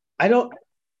think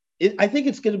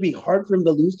it's going to be hard for him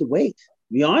to lose the weight.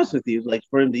 To be honest with you, like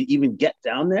for him to even get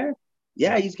down there,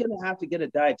 yeah, he's going to have to get a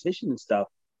dietitian and stuff.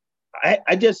 I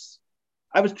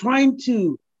was trying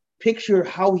to picture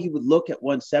how he would look at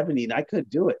 170, and I couldn't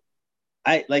do it.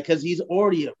 Because he's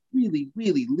already a really,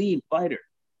 really lean fighter,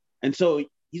 and so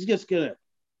he's just gonna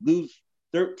lose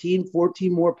 13,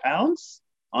 14 more pounds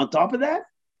on top of that.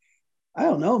 I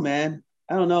don't know, man.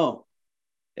 I don't know.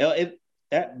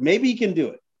 Maybe he can do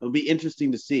it. It'll be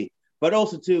interesting to see. But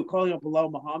also, too, calling up Bilal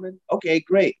Muhammad, okay,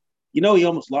 great. He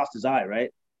almost lost his eye,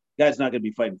 right? Guy's not going to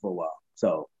be fighting for a while.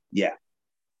 So, yeah,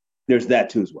 there's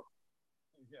that, too, as well.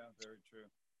 Yeah, very true.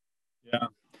 Yeah.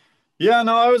 Yeah,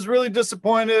 no, I was really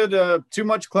disappointed. Too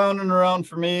much clowning around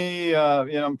for me.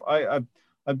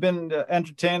 I've been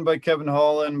entertained by Kevin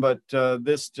Holland, but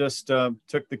this just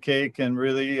took the cake and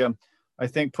really, I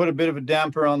think, put a bit of a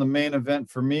damper on the main event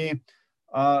for me.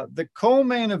 The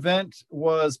co-main event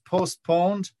was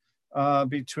postponed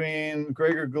between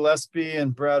Gregor Gillespie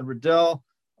and Brad Riddell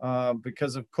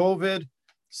because of COVID.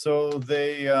 So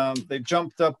they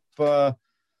jumped up a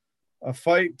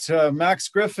fight, Max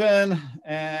Griffin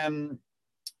and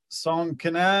Song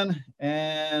Kanan,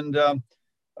 and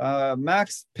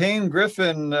Max Payne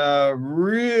Griffin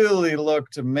really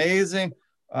looked amazing.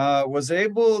 Was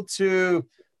able to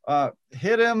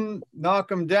hit him,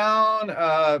 knock him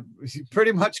down. He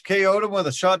pretty much KO'd him with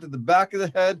a shot to the back of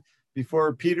the head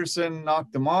before Peterson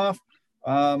knocked him off.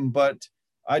 But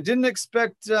I didn't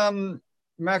expect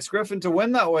Max Griffin to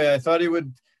win that way. I thought he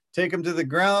would take him to the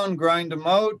ground, grind him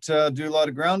out, do a lot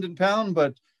of ground and pound.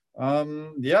 But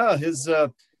yeah,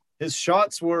 his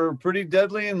shots were pretty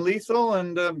deadly and lethal,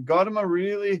 and got him a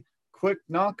really quick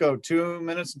knockout, 2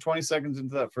 minutes and 20 seconds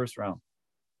into that first round.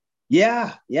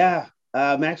 Yeah.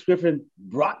 Max Griffin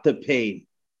brought the pain,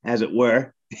 as it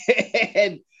were.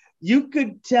 And you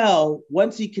could tell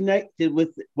once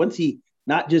he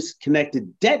not just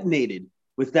connected, detonated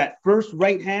with that first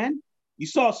right hand, you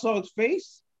saw Song's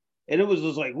face, and it was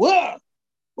just like, whoa,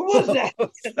 what was that?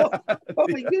 Oh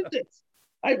my goodness.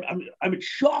 I'm in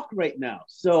shock right now.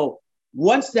 So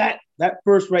once that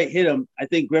first right hit him, I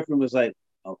think Griffin was like,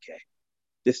 okay,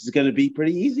 this is going to be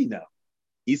pretty easy now.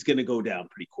 He's going to go down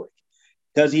pretty quick.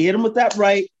 Because he hit him with that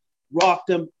right, rocked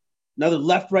him, another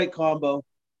left-right combo,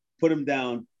 put him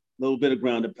down, a little bit of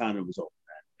ground and pound, and it was over.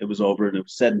 It was over, and it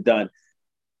was said and done.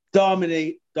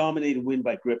 Dominated win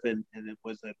by Griffin, and it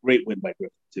was a great win by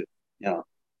Griffin, too. Yeah.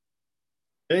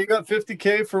 Yeah, he got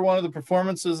 $50K for one of the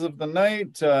performances of the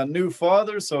night. New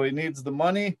father, so he needs the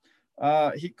money.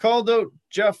 He called out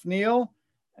Jeff Neal,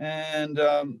 and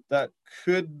that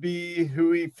could be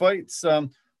who he fights.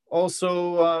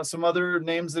 Also, some other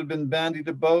names that have been bandied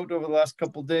about over the last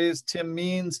couple of days: Tim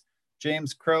Means,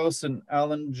 James Krause, and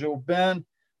Alan Jobin.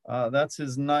 That's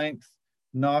his 9th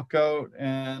knockout.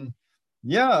 And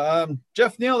yeah,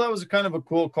 Jeff Neal, that was kind of a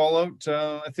cool call out.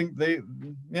 I think there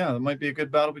might be a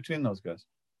good battle between those guys.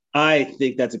 I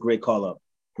think that's a great call out.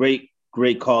 Great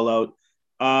call out.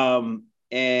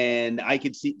 And I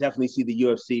could definitely see the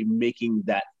UFC making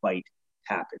that fight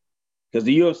happen. Because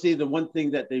the UFC, the one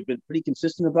thing that they've been pretty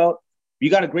consistent about, if you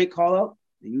got a great call out,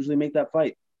 they usually make that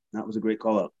fight. That was a great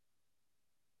call out.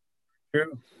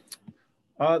 True.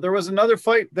 There was another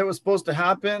fight that was supposed to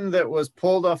happen that was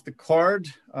pulled off the card.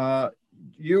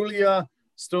 Yulia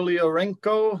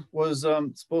Stoliarenko was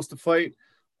supposed to fight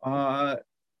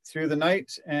through the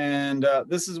night. And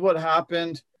this is what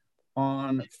happened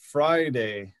on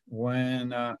Friday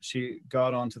when she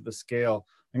got onto the scale.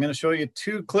 I'm going to show you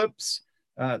 2 clips,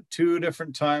 2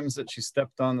 different times that she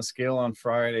stepped on the scale on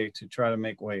Friday to try to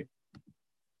make weight.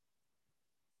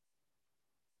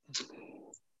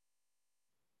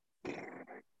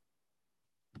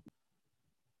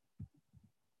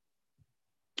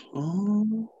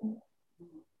 Oh.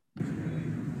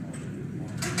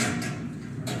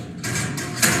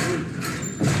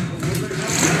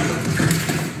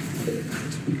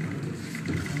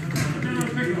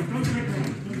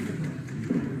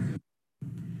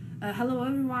 Hello,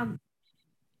 everyone.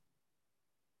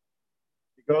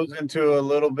 It goes into a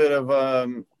little bit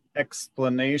of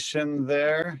explanation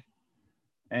there.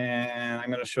 And I'm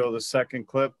going to show the second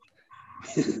clip.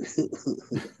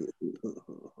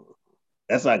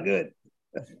 That's not good.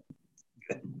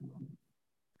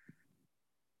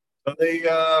 So they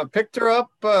picked her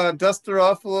up, dusted her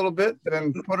off a little bit,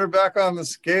 and put her back on the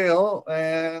scale.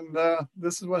 And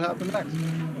this is what happened next.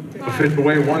 Official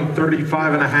weight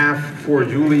 135.5 for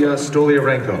Yulia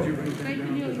Stoliarenko.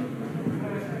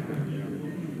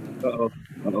 Uh-oh.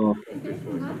 Uh-oh.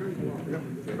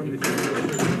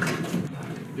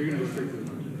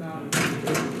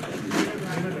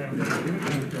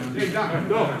 Hey, Doc,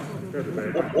 go.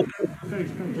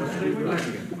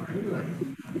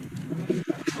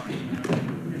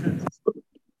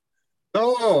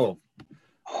 So,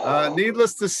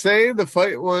 needless to say, the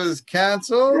fight was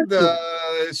canceled.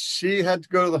 She had to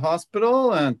go to the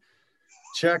hospital and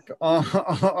check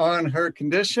on her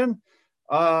condition.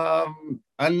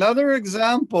 Another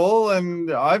example,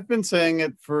 and I've been saying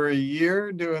it for a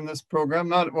year doing this program,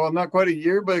 not quite a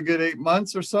year, but a good 8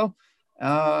 months or so.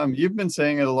 You've been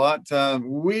saying it a lot.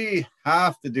 We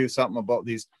have to do something about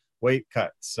these weight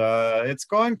cuts. It's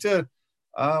going to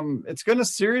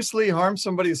seriously harm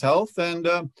somebody's health.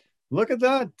 And look at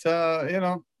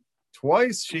that.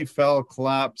 Twice she fell,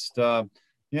 collapsed,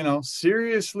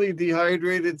 seriously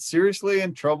dehydrated, seriously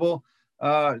in trouble.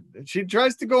 She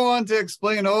tries to go on to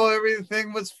explain,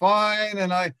 everything was fine.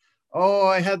 And I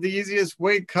had the easiest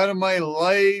weight cut of my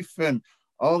life and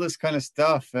all this kind of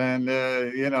stuff. And,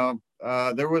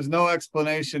 there was no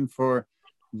explanation for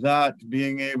that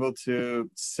being able to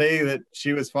say that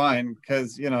she was fine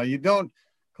because, you don't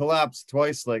collapse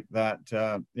twice like that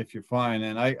if you're fine.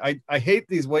 And I hate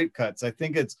these weight cuts. I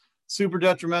think it's super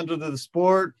detrimental to the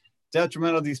sport,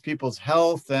 detrimental to these people's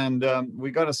health, and we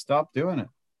got to stop doing it.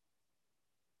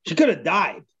 She could have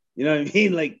died. You know what I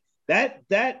mean? Like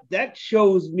that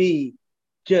shows me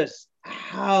just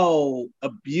how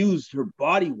abused her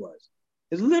body was.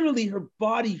 It's literally her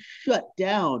body shut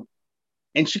down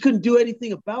and she couldn't do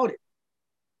anything about it.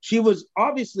 She was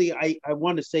obviously, I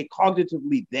want to say,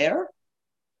 cognitively there,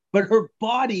 but her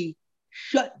body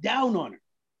shut down on her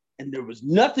and there was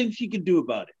nothing she could do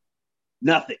about it.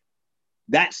 Nothing.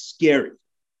 That's scary.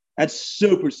 That's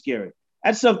super scary.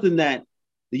 That's something that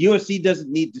the UFC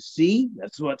doesn't need to see.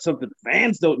 That's something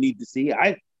fans don't need to see.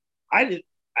 I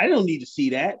don't need to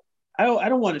see that. I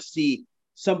don't want to see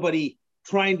somebody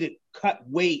trying to cut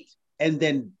weight and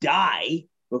then die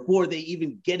before they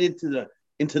even get into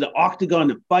the octagon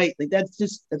to fight. Like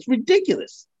that's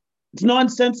ridiculous. It's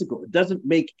nonsensical. It doesn't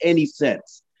make any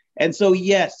sense. And so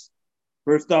yes,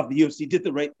 first off, the UFC did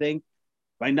the right thing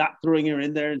by not throwing her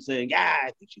in there and saying,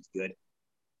 I think she's good.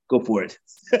 Go for it.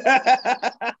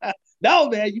 No,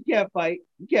 man, you can't fight.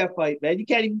 You can't fight, man. You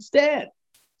can't even stand.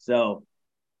 So,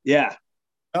 yeah.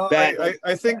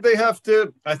 I think they have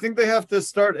to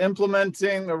start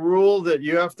implementing a rule that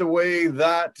you have to weigh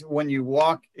that when you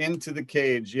walk into the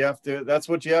cage. That's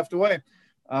what you have to weigh.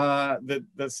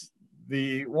 That's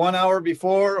the 1 hour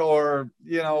before, or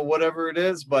whatever it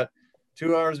is, but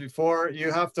 2 hours before,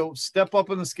 you have to step up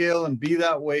on the scale and be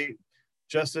that weight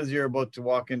just as you're about to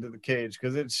walk into the cage,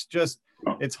 because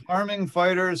it's harming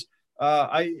fighters.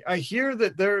 I hear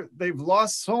that they've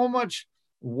lost so much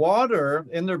water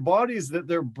in their bodies that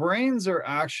their brains are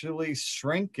actually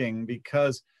shrinking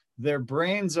because their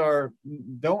brains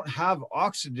don't have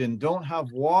oxygen, don't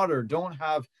have water, don't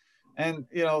have, and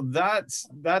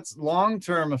that's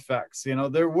long-term effects.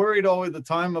 They're worried all the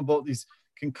time about these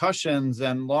concussions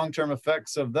and long-term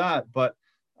effects of that. But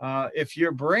if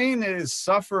your brain is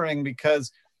suffering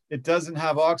because it doesn't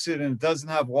have oxygen, it doesn't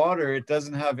have water, it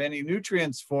doesn't have any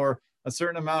nutrients for a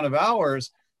certain amount of hours,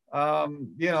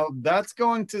 that's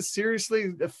going to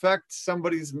seriously affect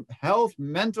somebody's health,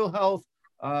 mental health.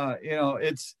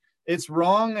 It's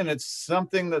wrong, and it's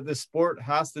something that the sport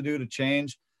has to do to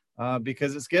change,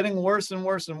 because it's getting worse and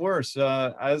worse and worse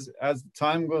as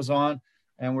time goes on,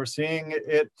 and we're seeing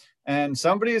it. And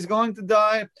somebody is going to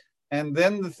die, and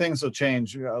then the things will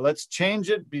change. Let's change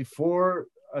it before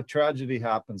a tragedy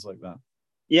happens like that.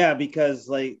 Yeah, because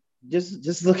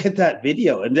just look at that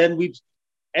video, and then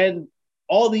and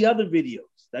all the other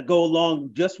videos that go along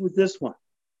just with this one.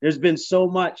 There's been so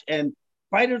much, and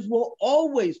fighters will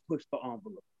always push the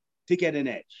envelope to get an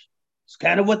edge. It's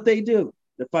kind of what they do,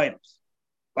 the fighters.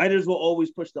 Fighters will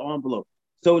always push the envelope.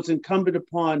 So it's incumbent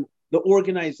upon the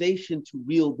organization to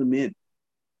reel them in,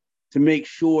 to make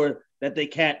sure that they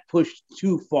can't push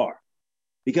too far.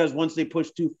 Because once they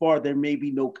push too far, there may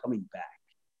be no coming back.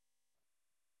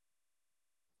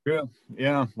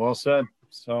 Yeah, well said.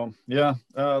 So yeah,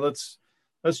 let's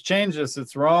change this.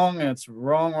 It's wrong. It's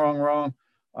wrong.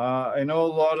 I know a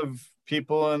lot of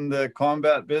people in the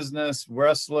combat business,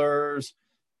 wrestlers,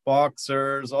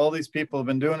 boxers, all these people have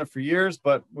been doing it for years,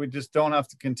 but we just don't have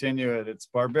to continue it. It's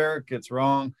barbaric. It's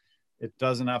wrong. It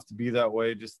doesn't have to be that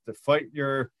way. Just to fight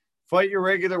your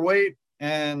regular weight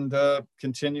and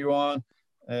continue on.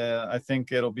 I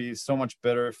think it'll be so much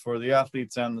better for the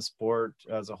athletes and the sport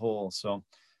as a whole. So,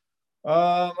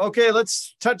 okay,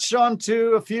 let's touch on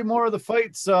to a few more of the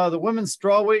fights. The women's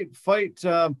strawweight fight,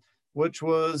 which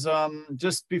was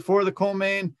just before the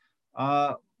co-main.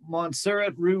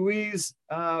 Montserrat Ruiz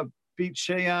beat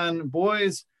Cheyenne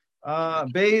Bays.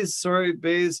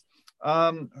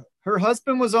 Her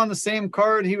husband was on the same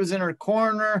card. He was in her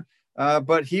corner,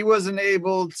 but he wasn't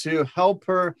able to help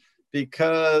her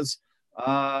because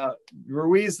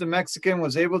Ruiz, the Mexican,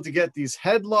 was able to get these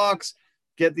headlocks,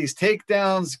 get these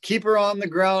takedowns, keep her on the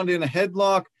ground in a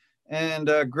headlock,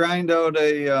 and grind out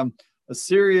a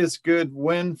serious good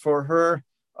win for her.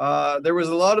 There was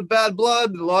a lot of bad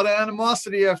blood, a lot of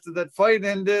animosity after that fight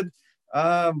ended.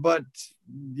 But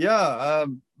yeah,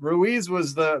 Ruiz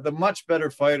was the much better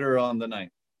fighter on the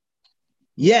night.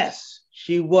 Yes,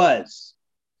 she was.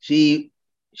 She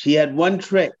had one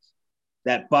trick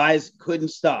that Baez couldn't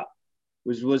stop,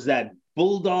 which was that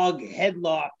bulldog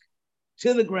headlock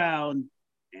to the ground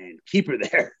and keep her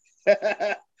there.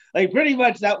 Pretty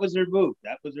much that was her move.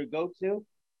 That was her go-to.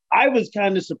 I was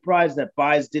kind of surprised that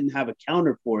Baez didn't have a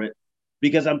counter for it,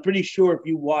 because I'm pretty sure if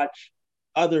you watch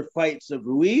other fights of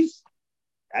Ruiz,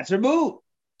 that's her move.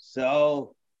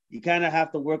 So you kind of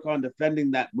have to work on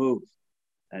defending that move,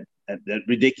 that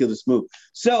ridiculous move.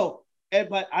 So,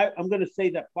 but I'm going to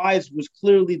say that Baez was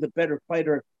clearly the better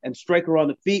fighter and striker on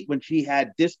the feet when she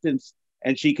had distance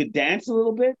and she could dance a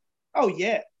little bit. Oh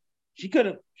yeah, she could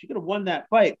have won that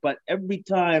fight. But every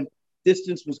time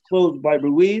distance was closed by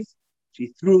Ruiz, she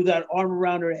threw that arm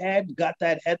around her head, got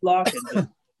that headlock, and just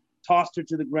tossed her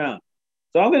to the ground.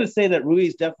 So I'm going to say that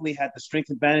Ruiz definitely had the strength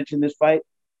advantage in this fight,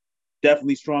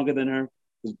 definitely stronger than her,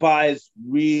 because Baez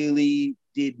really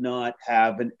did not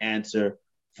have an answer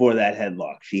for that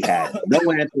headlock. She had no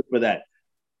answer for that.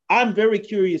 I'm very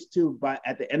curious, too,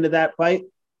 at the end of that fight,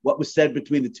 what was said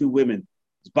between the two women.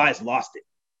 Baez lost it.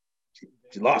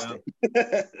 She lost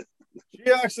it.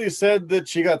 She actually said that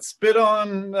she got spit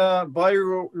on by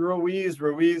Ruiz.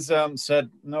 Ruiz said,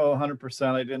 no,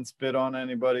 100%, I didn't spit on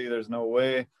anybody. There's no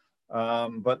way.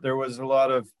 But there was a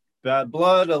lot of bad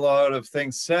blood, a lot of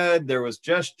things said. There was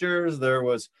gestures. There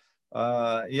was,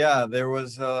 there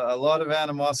was a lot of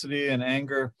animosity and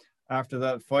anger after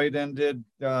that fight ended.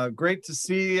 Great to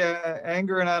see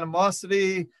anger and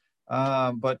animosity.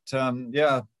 But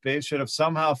Baez should have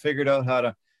somehow figured out how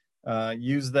to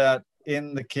use that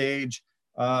in the cage.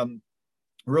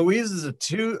 Ruiz is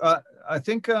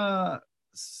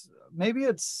maybe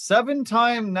it's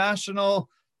 7-time national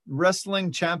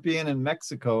wrestling champion in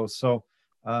Mexico. So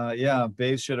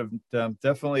Baez should have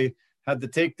definitely had the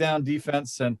takedown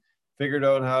defense and figured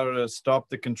out how to stop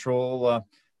the control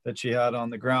that she had on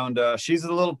the ground. She's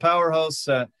a little powerhouse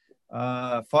at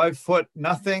 5 foot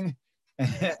nothing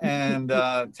and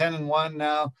 10-1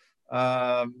 now.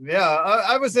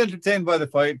 I was entertained by the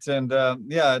fight, and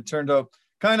it turned out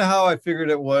kind of how I figured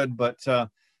it would. But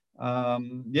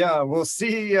Yeah, we'll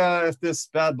see if this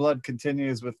bad blood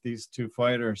continues with these two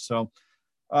fighters. So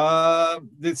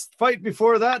this fight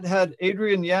before that had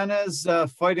Adrian Yanez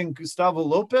fighting Gustavo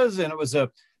Lopez, and it was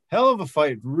a hell of a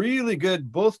fight. Really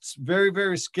good, both very,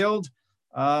 very skilled.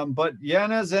 But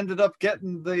Yanez ended up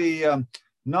getting the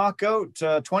knockout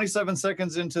 27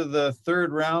 seconds into the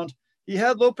third round. He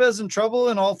had Lopez in trouble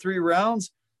in all three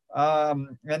rounds.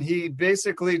 And he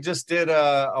basically just did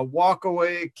a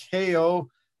walk-away KO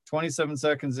 27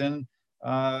 seconds in.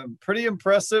 Pretty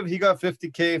impressive. He got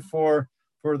 50K for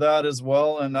that as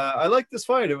well. And I like this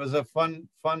fight. It was a fun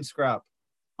scrap.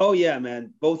 Oh, yeah,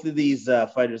 man. Both of these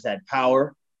fighters had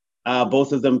power.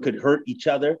 Both of them could hurt each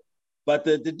other. But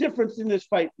the difference in this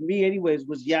fight, for me anyways,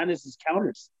 was Yanez's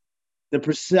counters. The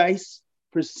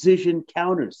precision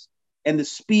counters and the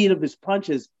speed of his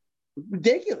punches.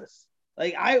 Ridiculous.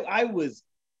 Like I was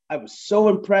so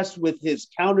impressed with his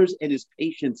counters and his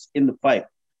patience in the fight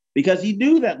because he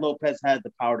knew that Lopez had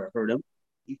the power to hurt him.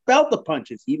 He felt the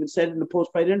punches. He even said it in the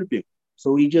post-fight interview.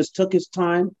 So he just took his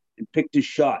time and picked his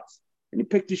shots. And he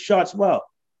picked his shots well.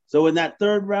 So in that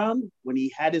third round, when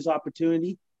he had his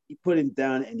opportunity, he put him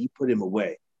down and he put him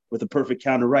away with a perfect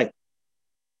counter right.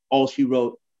 All she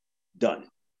wrote, done.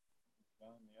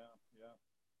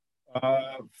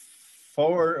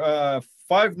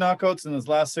 Five knockouts in his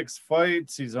last six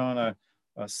fights. He's on a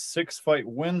 6-fight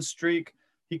win streak.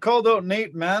 He called out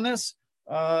Nate Maness,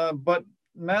 but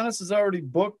Maness is already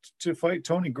booked to fight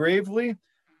Tony Gravely.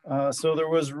 So there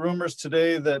was rumors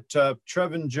today that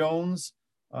Trevin Jones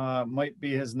might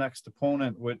be his next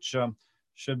opponent, which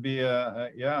should be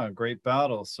a great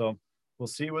battle. So we'll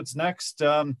see what's next.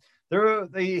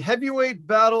 The heavyweight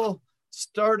battle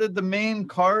started the main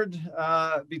card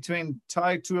between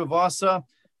Tai Tuivasa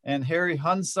and Harry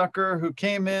Hunsucker, who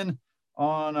came in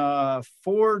on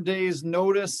 4 days'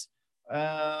 notice.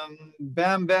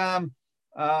 Bam Bam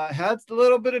had a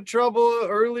little bit of trouble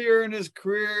earlier in his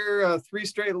career, 3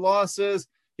 straight losses.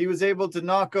 He was able to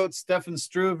knock out Stefan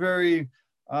Struve very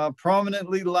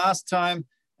prominently last time.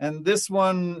 And this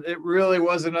one, it really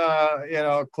wasn't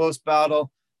a close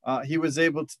battle. He was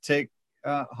able to take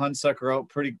Hunsucker out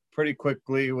pretty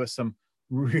quickly with some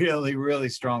really, really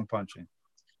strong punching.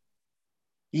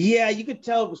 Yeah, you could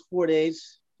tell it was 4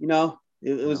 days.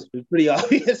 It was pretty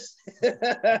obvious.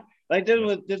 Like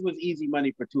this was easy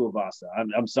money for Tuivasa.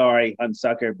 I'm sorry,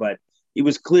 Hunsucker, but he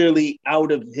was clearly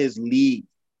out of his league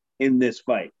in this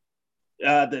fight.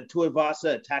 The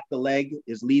Tuivasa attacked the leg,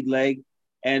 his lead leg,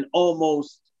 and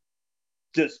almost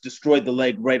just destroyed the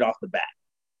leg right off the bat.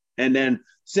 And then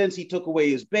since he took away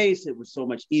his base, it was so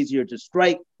much easier to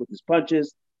strike with his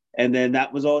punches. And then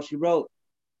that was all she wrote.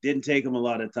 Didn't take him a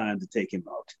lot of time to take him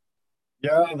out.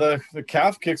 Yeah, the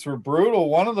calf kicks were brutal.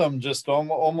 One of them just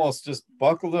almost just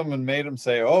buckled him and made him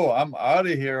say, "Oh, I'm out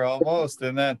of here," almost.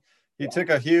 And then he took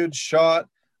a huge shot.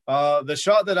 The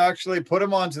shot that actually put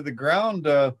him onto the ground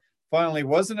finally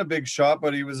wasn't a big shot,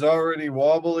 but he was already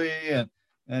wobbly and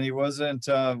he wasn't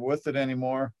with it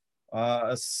anymore.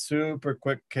 A super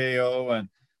quick KO.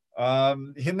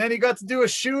 And then he got to do a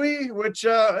shoey, which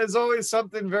is always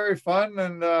something very fun.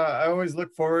 And I always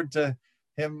look forward to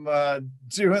him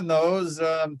doing those.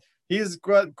 He's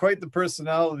got quite the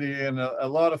personality and a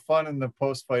lot of fun in the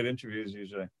post-fight interviews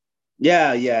usually.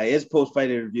 Yeah, his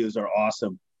post-fight interviews are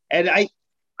awesome. And I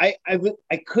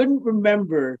couldn't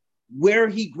remember where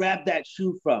he grabbed that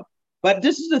shoe from. But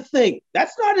this is the thing.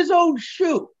 That's not his own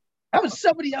shoe. That was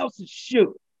somebody else's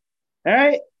shoe. All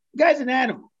right? The guy's an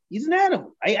animal. He's an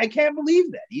animal. I can't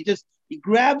believe that. He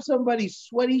grabbed somebody's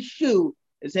sweaty shoe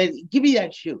and said, "Give me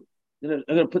that shoe. I'm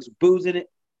gonna put some booze in it.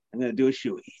 I'm gonna do a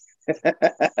shoey."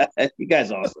 You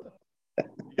guys awesome.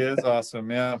 He is awesome,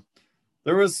 yeah.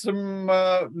 There was some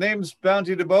names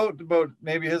bountied about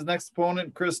maybe his next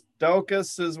opponent. Chris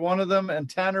Daukaus is one of them, and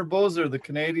Tanner Boser, the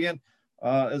Canadian,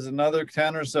 is another.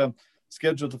 Tanner's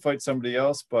scheduled to fight somebody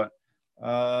else, but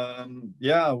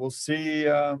we'll see.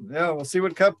 We'll see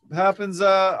what happens.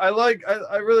 I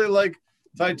really like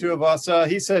Tai Tuivasa.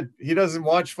 He said he doesn't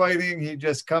watch fighting. He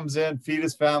just comes in, feed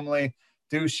his family,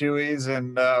 do shoeys,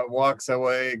 and walks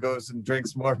away, goes and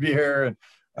drinks more beer.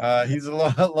 And he's a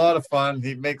lot of fun.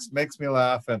 He makes me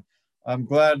laugh, and I'm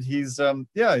glad he's on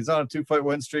a 2-fight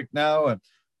win streak now, and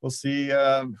we'll see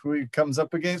who he comes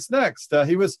up against next.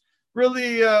 He was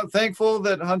really thankful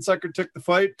that Hunsucker took the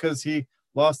fight because he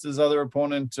lost his other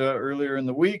opponent earlier in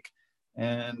the week,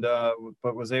 and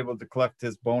but was able to collect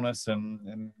his bonus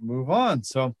and move on.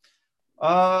 So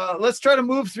let's try to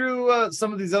move through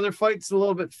some of these other fights a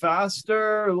little bit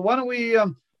faster. Why don't we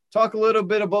talk a little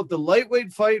bit about the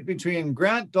lightweight fight between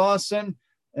Grant Dawson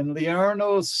and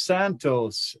Leonardo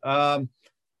Santos.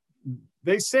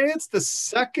 They say it's the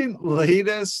second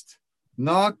latest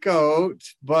knockout,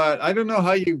 but I don't know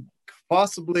how you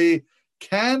possibly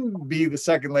can be the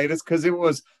second latest because it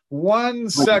was 1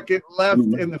 second left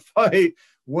in the fight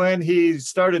when he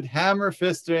started hammer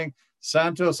fisting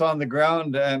Santos on the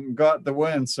ground and got the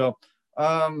win. So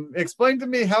explain to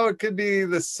me how it could be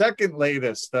the second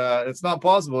latest. It's not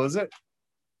possible, is it?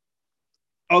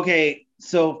 Okay,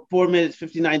 so 4 minutes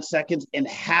 59 seconds and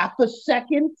half a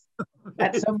second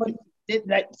that somebody did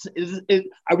that.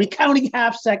 Are we counting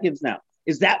half seconds now?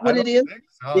 Is that what it is?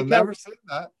 So. I've never seen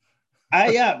that.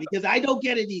 Yeah, because I don't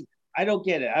get it either. I don't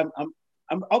get it.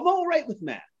 I'm all right with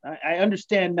math. I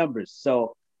understand numbers,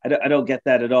 so I don't get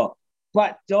that at all.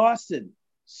 But Dawson,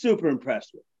 super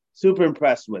impressed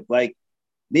with. Like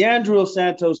Leandro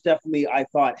Santos definitely, I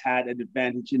thought, had an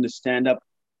advantage in the stand-up,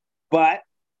 but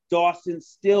Dawson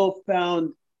still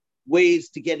found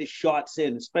ways to get his shots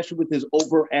in, especially with his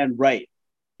overhand right.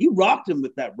 He rocked him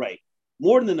with that right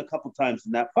more than a couple times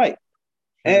in that fight.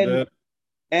 And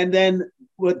then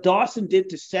what Dawson did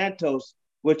to Santos,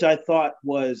 which I thought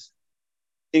was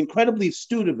incredibly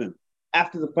astute of him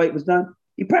after the fight was done,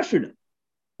 he pressured him.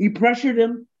 He pressured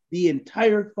him the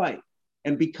entire fight.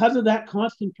 And because of that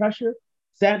constant pressure,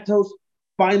 Santos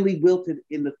finally wilted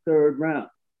in the third round.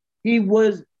 He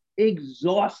was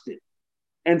exhausted.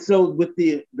 And so with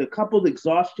the coupled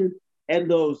exhaustion and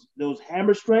those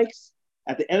hammer strikes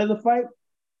at the end of the fight,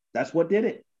 that's what did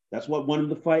it. That's what won him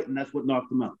the fight, and that's what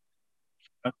knocked him out.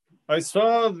 I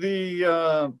saw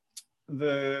the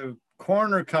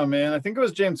corner come in. I think it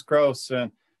was James Krause,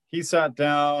 and he sat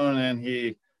down and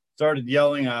he started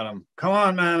yelling at him. Come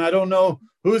on, man. I don't know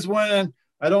who's winning.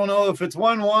 I don't know if it's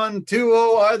 1-1,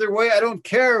 2-0, either way. I don't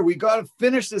care. We got to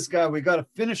finish this guy. We got to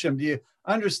finish him. Do you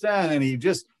understand? And he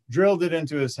just drilled it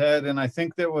into his head. And I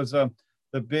think that was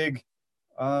the big,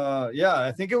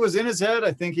 I think it was in his head.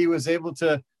 I think he was able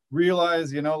to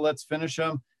realize, let's finish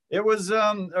him. It was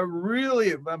a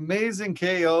really amazing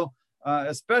KO,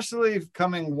 especially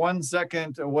coming 1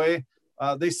 second away.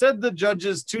 They said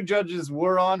two judges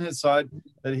were on his side,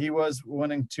 that he was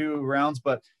winning 2 rounds,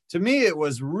 but to me, it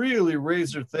was really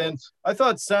razor thin. I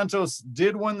thought Santos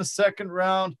did win the second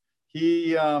round.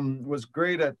 He was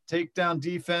great at takedown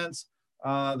defense.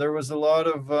 There was a lot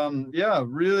of,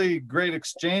 really great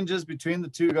exchanges between the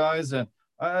two guys, and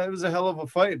it was a hell of a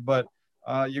fight, but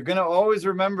you're going to always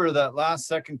remember that last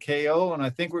second KO, and I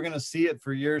think we're going to see it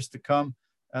for years to come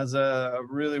as a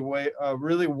really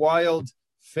wild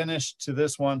finish to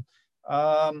this one.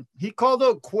 He called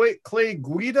out Clay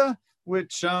Guida,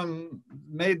 which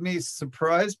made me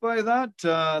surprised by that.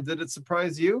 Did it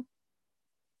surprise you?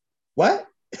 What?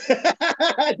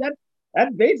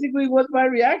 that basically was my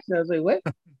reaction. I was like, what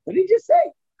did he just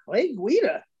say? Clay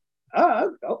Guida.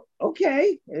 Oh,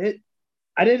 okay.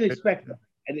 I didn't expect that.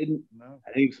 I didn't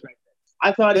expect that.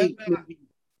 I thought he'd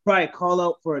probably call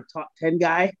out for a top 10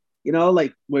 guy,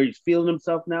 like where he's feeling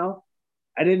himself now.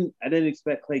 I didn't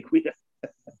expect Clay Guida.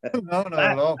 No, not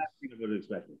at all. I would have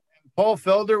expected. Paul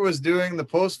Felder was doing the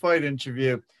post-fight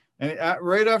interview, and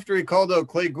right after he called out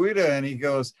Clay Guida, and he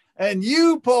goes, "And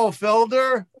you, Paul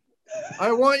Felder,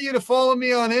 I want you to follow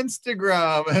me on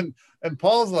Instagram." And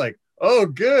Paul's like, "Oh,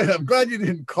 good. I'm glad you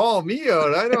didn't call me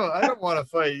out. I don't want to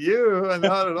fight you, and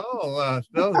not at all.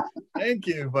 No, thank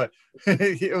you." But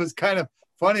it was kind of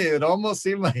funny. It almost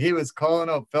seemed like he was calling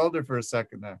out Felder for a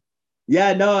second there.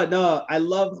 Yeah, no. I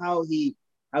love how he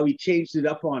changed it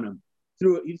up on him.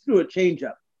 He threw a change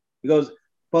up. He goes,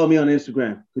 "Follow me on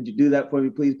Instagram. Could you do that for me,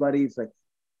 please, buddy?" It's like,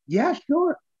 "Yeah,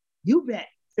 sure. You bet."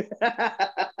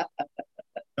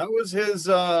 That was his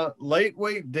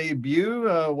lightweight debut,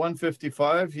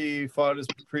 155. He fought his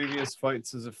previous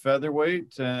fights as a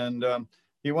featherweight, and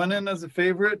he went in as a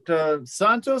favorite.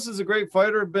 Santos is a great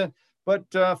fighter, but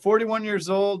 41 years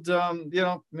old,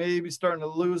 maybe starting to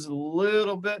lose a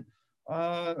little bit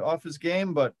off his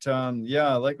game. But,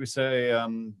 like we say,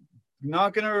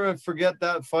 not going to forget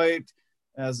that fight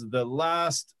as the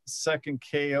last second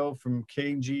KO from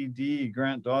KGD,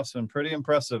 Grant Dawson. Pretty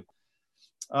impressive.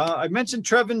 I mentioned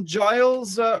Trevin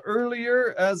Giles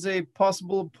earlier as a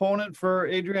possible opponent for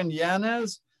Adrian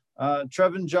Yanez.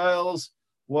 Trevin Giles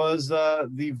was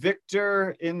the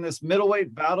victor in this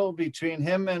middleweight battle between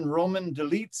him and Roman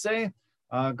Dolidze.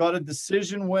 Got a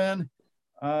decision win.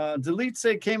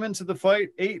 Dolidze came into the fight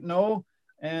 8-0,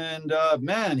 and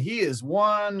man, he is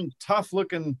one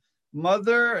tough-looking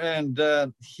mother,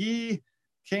 and he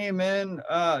came in.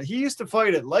 He used to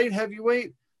fight at light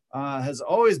heavyweight. Has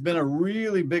always been a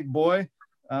really big boy,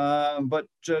 but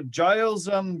Giles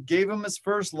gave him his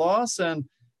first loss, and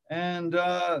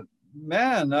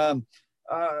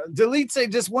Delice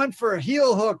just went for a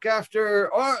heel hook after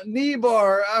knee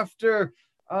bar, after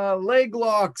leg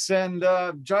locks, and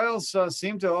Giles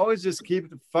seemed to always just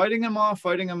keep fighting him off,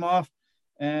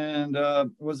 and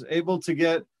was able to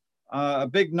get a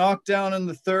big knockdown in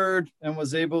the third, and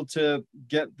was able to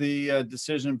get the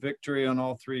decision victory on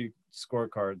all three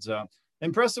scorecards.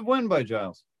 Impressive win by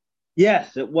Giles.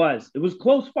 Yes, it was. It was a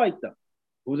close fight, though.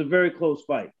 It was a very close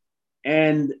fight.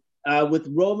 And with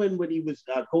Roman, when he was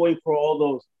going for all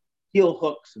those heel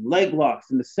hooks and leg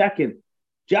locks in the second,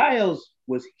 Giles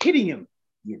was hitting him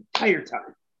the entire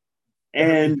time.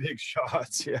 And big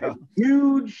shots, yeah.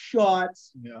 Huge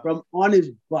shots from on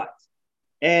his butt.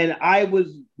 And I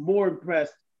was more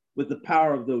impressed with the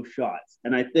power of those shots.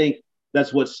 And I think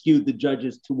that's what skewed the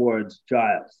judges towards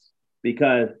Giles,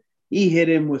 because he hit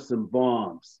him with some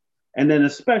bombs. And then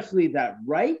especially that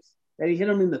right that he hit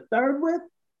him in the third with,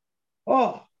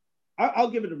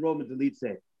 I'll give it to Roman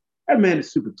Delice. That man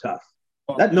is super tough.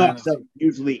 That knocks out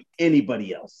usually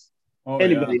anybody else.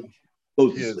 Anybody else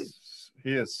goes to sleep.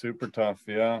 He is super tough.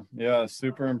 Yeah,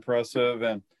 super impressive.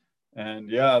 And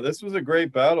yeah, this was a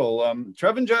great battle.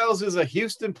 Trevin Giles is a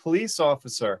Houston police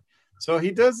officer, so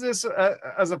he does this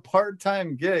as a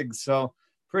part-time gig. So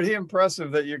pretty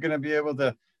impressive that you're going to be able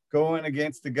to go in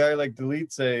against a guy like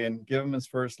Delice and give him his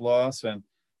first loss. And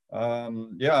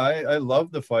I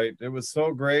love the fight. It was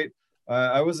so great.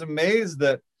 I was amazed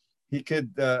that he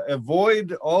could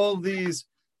avoid all these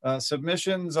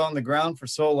submissions on the ground for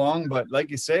so long. But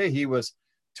like you say, he was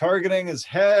targeting his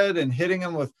head and hitting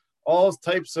him with all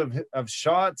types of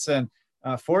shots, and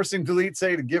forcing Delice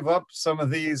to give up some of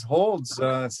these holds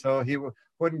so he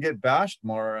wouldn't get bashed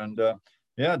more. And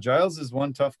Giles is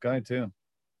one tough guy too.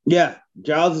 Yeah,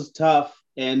 Giles is tough,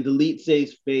 and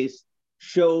Delice's face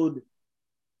showed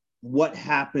what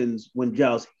happens when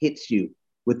Giles hits you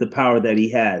with the power that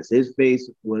he has. His face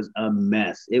was a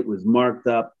mess. It was marked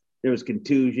up. There was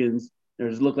contusions.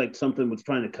 There looked like something was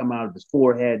trying to come out of his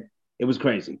forehead. It was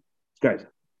crazy. It's crazy.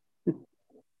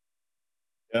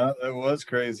 Yeah, that was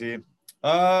crazy.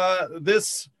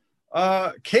 This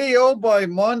KO by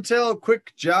Montel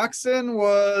Quick Jackson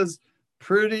was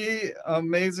pretty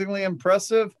amazingly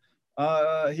impressive.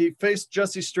 He faced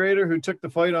Jesse Strader, who took the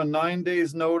fight on 9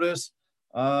 days' notice,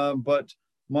 but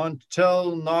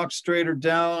Montel knocked Strader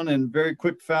down in very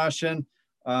quick fashion.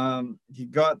 He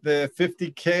got the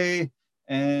 50K,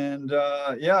 and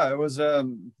it was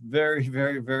a very,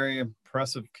 very, very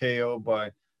impressive KO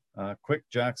by Quick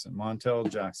Jackson, Montel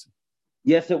Jackson.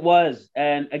 Yes, it was.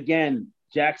 And again,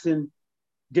 Jackson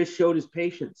just showed his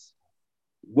patience,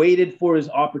 waited for his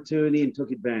opportunity, and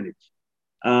took advantage.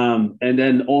 And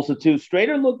then also, too,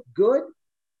 Strader looked good,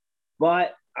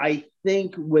 but I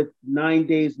think with 9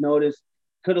 days' notice,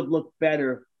 could have looked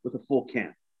better with a full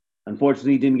camp.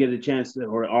 Unfortunately, he didn't get a chance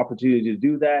or opportunity to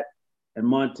do that. And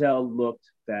Montel looked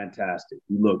fantastic.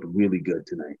 He looked really good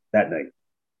that night.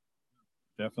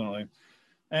 Definitely.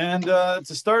 And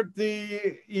to start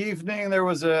the evening, there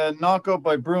was a knockout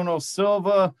by Bruno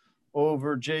Silva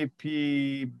over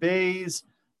JP Bays.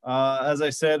 As I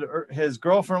said, his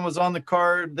girlfriend was on the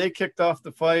card. They kicked off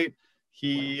the fight.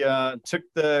 He took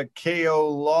the KO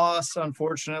loss,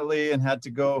 unfortunately, and had to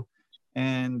go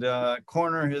and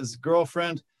corner his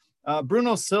girlfriend.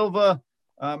 Bruno Silva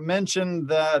mentioned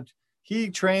that he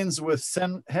trains with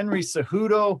Henry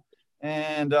Cejudo,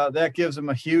 and that gives him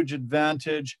a huge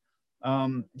advantage.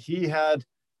 He had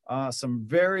some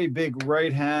very big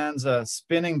right hands,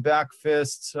 spinning back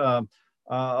fists, a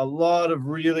lot of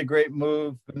really great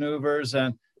maneuvers,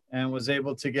 and was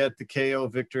able to get the KO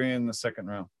victory in the second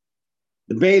round.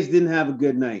 The Bays didn't have a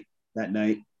good night that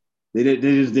night. They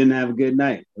just didn't have a good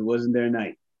night. It wasn't their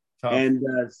night. Tough. And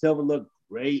Silva looked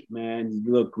great, man. He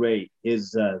looked great.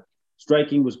 His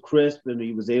striking was crisp, and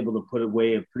he was able to put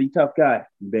away a pretty tough guy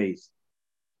in Bays.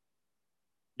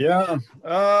 Yeah.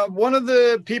 One of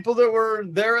the people that were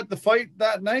there at the fight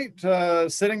that night,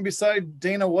 sitting beside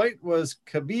Dana White, was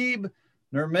Khabib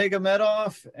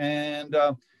Nurmagomedov, and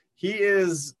he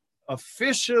is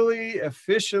officially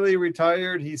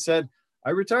retired. He said,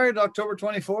 "I retired October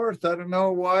 24th. I don't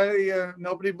know why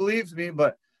nobody believes me,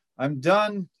 but I'm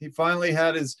done." He finally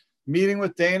had his meeting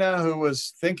with Dana, who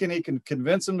was thinking he can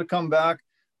convince him to come back,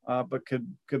 but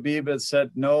Khabib had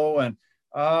said no. And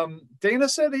Dana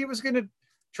said he was going to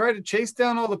try to chase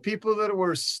down all the people that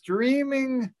were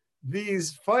streaming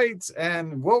these fights.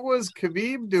 And what was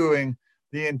Khabib doing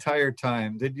the entire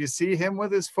time? Did you see him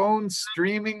with his phone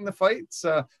streaming the fights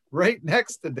right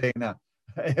next to Dana?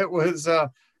 It was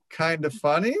kind of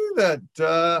funny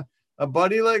that a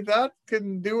buddy like that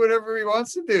can do whatever he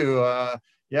wants to do.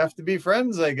 You have to be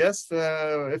friends, I guess,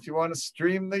 if you want to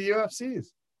stream the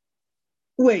UFCs.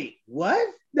 Wait, what?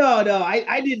 No, no,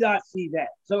 I did not see that.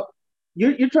 So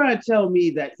you're trying to tell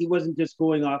me that he wasn't just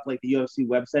going off like the UFC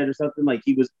website or something, like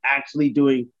he was actually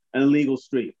doing an illegal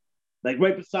stream, like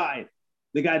right beside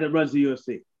the guy that runs the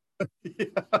UFC.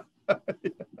 Yeah.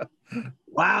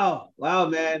 Wow, wow,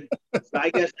 man. So I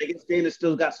guess Dana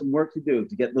still got some work to do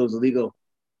to get those illegal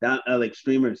down like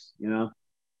streamers, you know.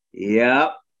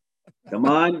 Yep. Come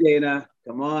on, Dana.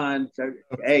 Come on.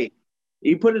 Hey,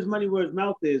 he put his money where his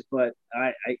mouth is, but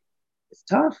it's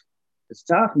tough. It's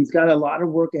tough. He's got a lot of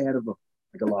work ahead of him.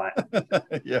 Like a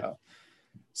lot. Yeah.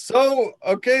 So,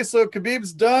 okay, so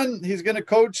Khabib's done. He's going to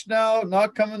coach now,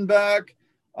 not coming back.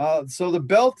 So the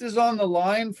belt is on the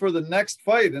line for the next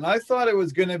fight. And I thought it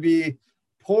was going to be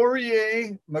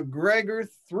Poirier, McGregor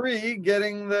 3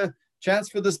 getting the chance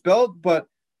for this belt. But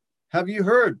have you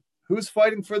heard who's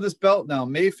fighting for this belt now,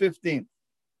 May 15th?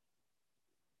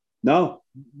 No.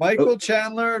 Michael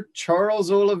Chandler,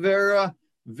 Charles Oliveira,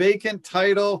 vacant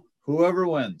title, whoever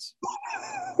wins.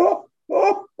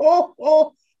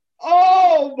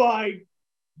 Oh my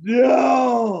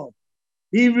no.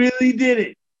 He really did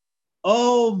it.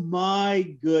 Oh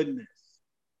my goodness.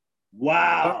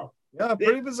 Wow. Yeah,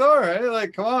 pretty bizarre, eh?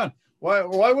 Like, come on.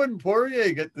 Why wouldn't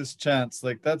Poirier get this chance?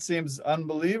 Like, that seems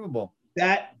unbelievable.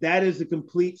 That is a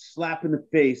complete slap in the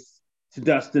face to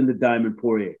Dustin the Diamond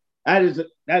Poirier. That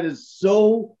is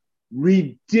so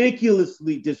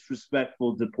ridiculously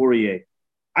disrespectful to Poirier.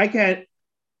 I can't.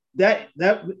 That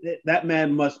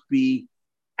man must be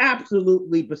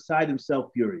absolutely beside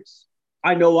himself furious.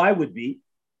 I know I would be.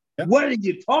 Yep. What are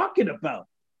you talking about?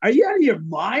 Are you out of your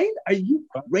mind? Are you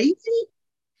crazy?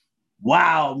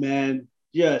 Wow, man.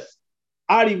 I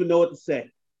don't even know what to say.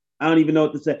 I don't even know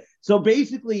what to say. So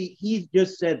basically, he's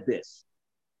just said this.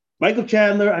 Michael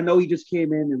Chandler, I know he just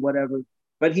came in and whatever,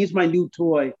 but he's my new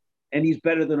toy, and he's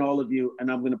better than all of you,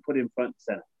 and I'm going to put him front and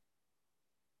center.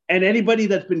 And anybody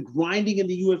that's been grinding in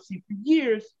the UFC for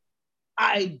years,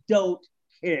 I don't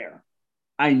care.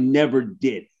 I never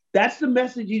did. That's the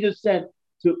message he just sent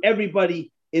to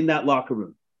everybody in that locker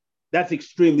room. That's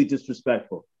extremely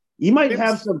disrespectful. You might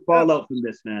have some fallout from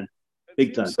this, man.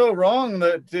 Big time. It's so wrong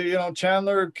that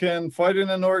Chandler can fight in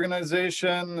an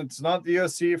organization. It's not the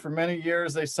UFC for many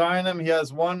years. They sign him. He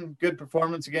has one good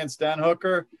performance against Dan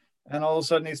Hooker, and all of a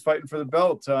sudden he's fighting for the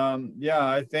belt.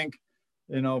 I think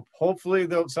hopefully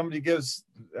somebody gives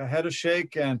a head a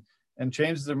shake and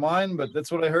changes their mind. But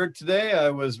that's what I heard today.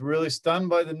 I was really stunned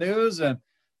by the news, and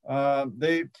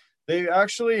they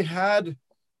actually had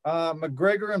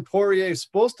McGregor and Poirier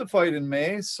supposed to fight in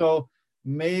May, so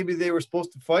maybe they were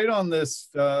supposed to fight on this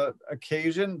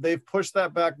occasion. They've pushed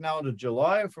that back now to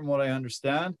July, from what I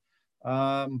understand.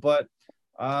 But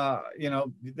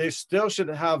they still should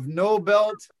have no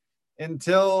belt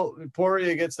until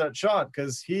Poirier gets that shot,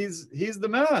 because he's the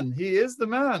man. He is the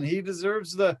man. He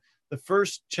deserves the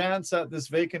first chance at this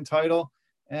vacant title.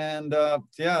 And to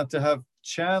have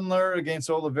Chandler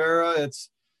against Oliveira,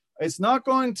 it's not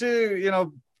going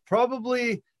to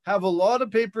probably have a lot of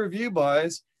pay-per-view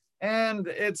buys. And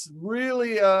it's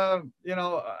really, an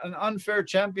unfair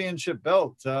championship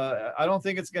belt. I don't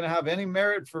think it's going to have any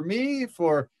merit for me,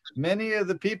 for many of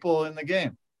the people in the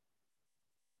game.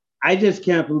 I just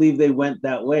can't believe they went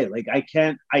that way. Like, I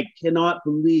cannot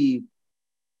believe,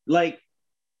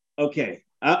 okay,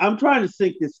 I'm trying to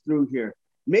think this through here.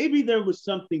 Maybe there was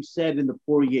something said in the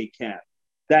Poirier camp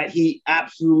that he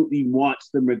absolutely wants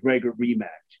the McGregor rematch.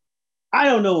 I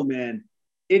don't know, man.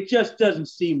 It just doesn't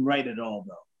seem right at all,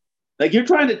 though. Like, you're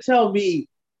trying to tell me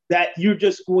that you're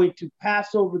just going to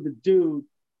pass over the dude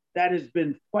that has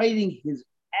been fighting his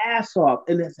ass off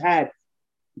and has had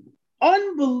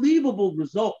unbelievable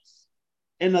results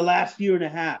in the last year and a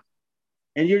half.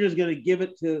 And you're just going to give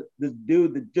it to this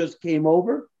dude that just came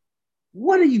over?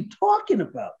 What are you talking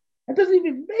about? It doesn't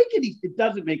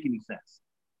make any sense.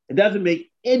 It doesn't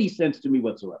make any sense to me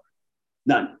whatsoever.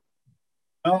 None.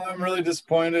 No, I'm really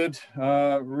disappointed.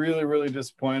 Really, really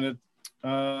disappointed.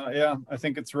 I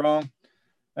think it's wrong.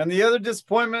 And the other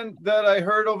disappointment that I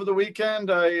heard over the weekend,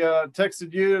 I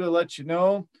texted you to let you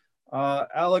know,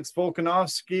 Alex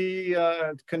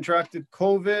Volkanovski contracted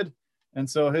COVID. And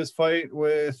so his fight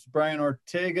with Brian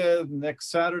Ortega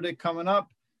next Saturday coming up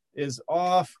is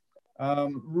off.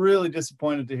 Really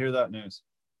disappointed to hear that news.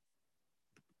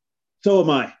 So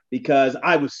am I, because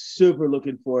I was super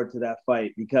looking forward to that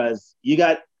fight, because you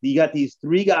got these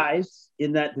three guys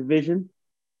in that division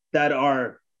that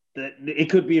it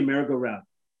could be a merry-go-round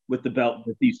with the belt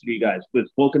with these three guys, with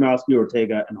Volkanovski,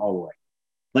 Ortega, and Holloway.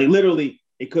 Like, literally,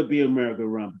 it could be a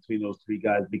merry-go-round between those three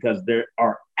guys, because they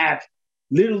are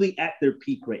literally at their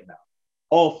peak right now,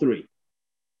 all three.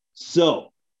 So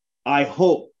I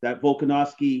hope that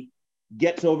Volkanovski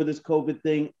gets over this COVID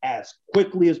thing as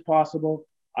quickly as possible.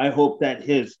 I hope that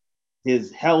his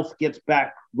health gets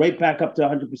right back up to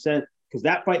 100% because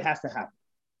that fight has to happen.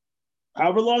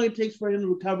 However long it takes for him to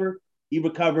recover, he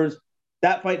recovers.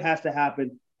 That fight has to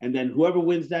happen. And then whoever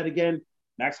wins that again,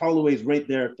 Max Holloway's right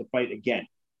there to fight again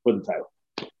for the title.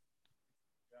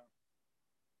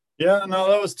 Yeah, no,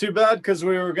 that was too bad because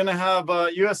we were going to have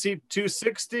UFC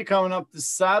 260 coming up this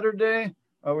Saturday.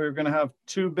 We were going to have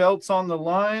 2 belts on the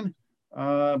line,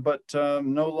 but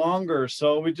no longer.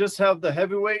 So we just have the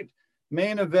heavyweight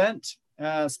main event,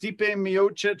 Stipe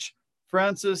Miocic,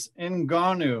 Francis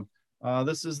Ngannou.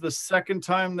 This is the second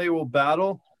time they will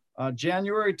battle.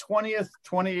 January 20th,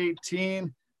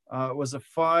 2018 was a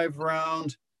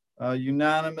 5-round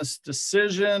unanimous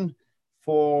decision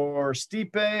for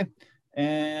Stipe.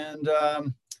 And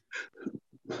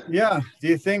yeah, do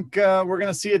you think we're going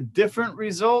to see a different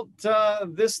result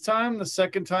this time, the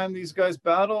second time these guys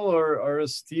battle, or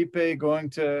is Stipe going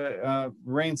to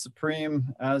reign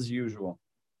supreme as usual?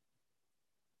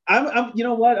 You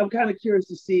know what? I'm kind of curious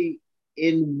to see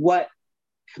in what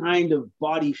kind of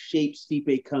body shape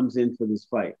Stipe comes in for this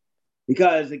fight.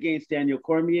 Because against Daniel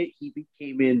Cormier, he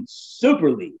came in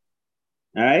super lean.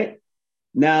 All right.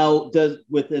 Now,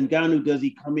 with Ngannou, does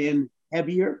he come in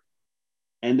heavier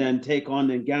and then take on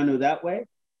Ngannou that way?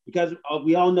 Because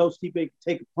we all know Stipe can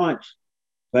take a punch,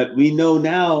 but we know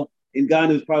now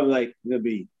Ngannou's probably like going to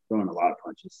be throwing a lot of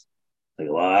punches. Like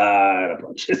a lot of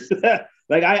punches.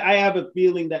 Like I have a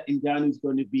feeling that Ngannou's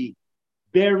going to be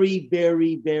very,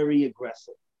 very, very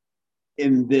aggressive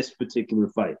in this particular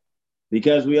fight.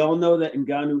 Because we all know that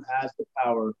Ngannou has the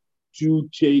power to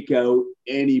take out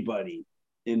anybody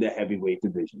in the heavyweight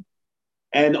division.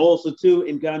 And also, too,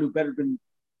 Ngannou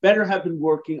better have been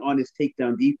working on his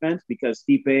takedown defense because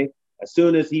Stipe, as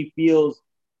soon as he feels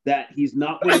that he's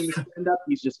not winning the stand-up,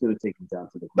 he's just going to take him down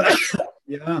to the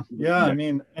ground. Yeah. I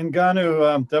mean,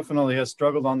 Ngannou definitely has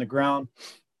struggled on the ground.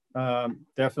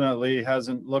 Definitely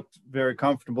hasn't looked very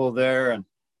comfortable there. And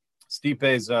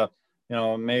Stipe's,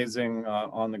 amazing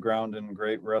on the ground and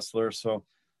great wrestler. So,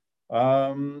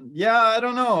 I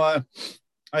don't know.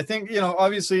 I think,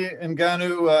 obviously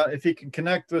Ngannou, if he can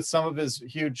connect with some of his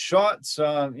huge shots,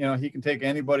 he can take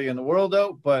anybody in the world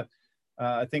out. But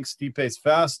I think Stipe's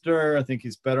faster. I think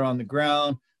he's better on the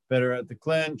ground, better at the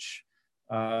clinch.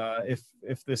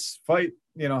 If this fight,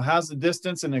 has the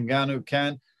distance and Ngannou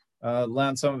can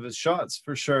land some of his shots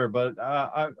for sure. But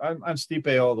I'm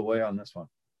Stipe all the way on this one.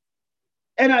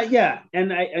 And I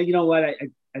you know what? I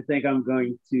think I'm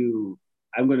going to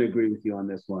agree with you on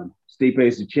this one. Stipe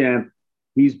is the champ.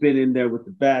 He's been in there with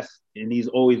the best, and he's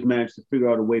always managed to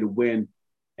figure out a way to win.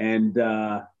 And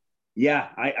I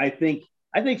think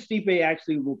Stipe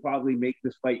actually will probably make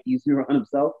this fight easier on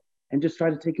himself and just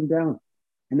try to take him down,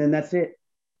 and then that's it.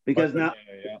 Because now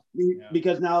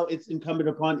it's incumbent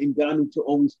upon Ngannou to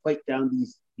always fight down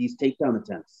these takedown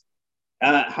attempts.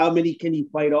 How many can he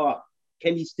fight off?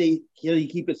 Can he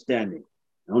keep it standing?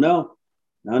 I don't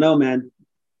know, man.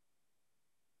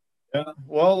 Yeah,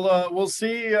 well, we'll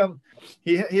see.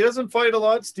 He doesn't fight a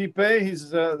lot, Stipe.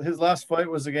 His last fight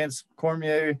was against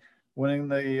Cormier, winning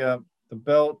the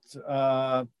belt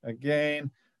again.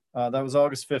 That was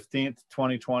August 15th,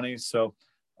 2020. So,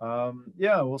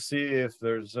 we'll see if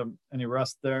there's any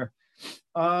rest there.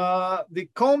 The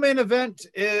co-main event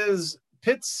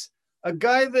pits a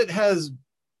guy that has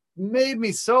made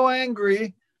me so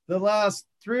angry the last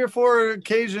 3 or 4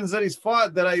 occasions that he's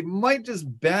fought that I might just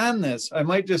ban this. I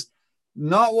might just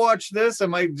not watch this. I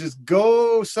might just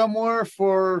go somewhere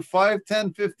for 5,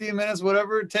 10, 15 minutes,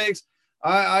 whatever it takes.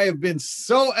 I have been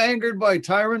so angered by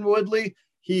Tyron Woodley.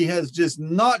 He has just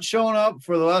not shown up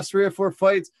for the last 3 or 4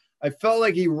 fights. I felt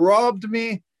like he robbed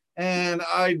me, and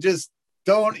I just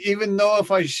don't even know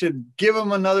if I should give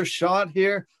him another shot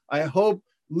here. I hope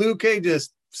Luque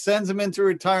just sends him into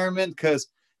retirement because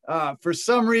for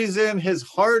some reason his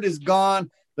heart is gone.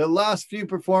 The last few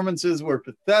performances were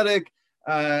pathetic.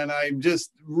 And I'm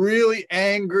just really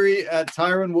angry at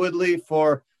Tyron Woodley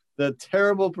for the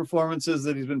terrible performances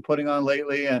that he's been putting on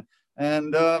lately.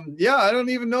 And I don't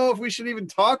even know if we should even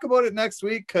talk about it next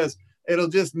week because it'll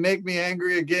just make me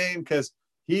angry again because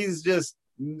he's just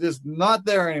not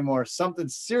there anymore.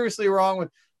 Something's seriously wrong with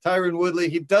Tyron Woodley.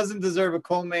 He doesn't deserve a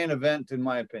co-main event, in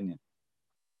my opinion.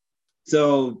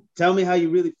 So tell me how you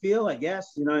really feel, I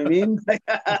guess. You know what I mean?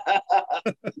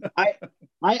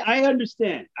 I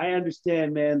understand. I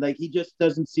understand, man. Like, he just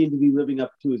doesn't seem to be living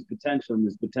up to his potential, and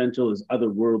his potential is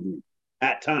otherworldly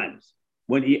at times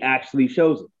when he actually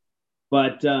shows it.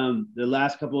 But the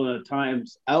last couple of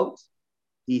times out,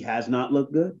 he has not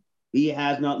looked good. He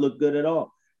has not looked good at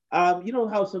all. You know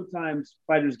how sometimes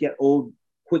fighters get old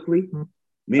quickly?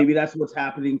 Maybe that's what's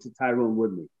happening to Tyron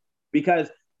Woodley. Because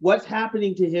what's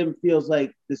happening to him feels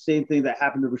like the same thing that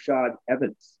happened to Rashad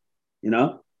Evans. You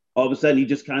know, all of a sudden he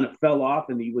just kind of fell off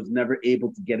and he was never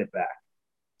able to get it back.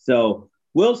 So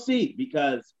we'll see,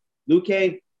 because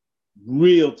Luque,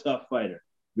 real tough fighter,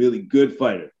 really good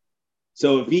fighter.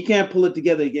 So if he can't pull it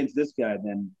together against this guy,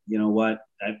 then you know what?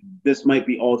 This might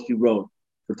be all she wrote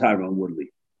for Tyron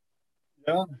Woodley.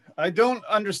 Yeah, I don't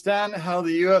understand how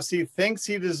the UFC thinks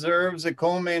he deserves a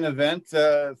co-main event.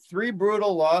 3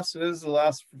 brutal losses, the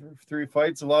last 3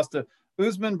 fights. He lost to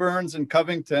Usman, Burns, and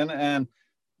Covington, and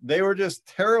they were just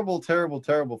terrible, terrible,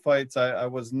 terrible fights. I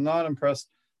was not impressed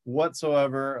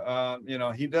whatsoever. You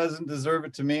know, he doesn't deserve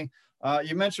it to me.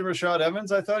 You mentioned Rashad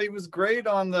Evans. I thought he was great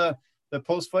on the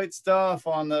post-fight stuff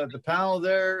on the panel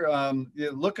there.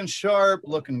 Looking sharp,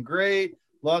 looking great.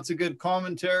 Lots of good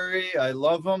commentary. I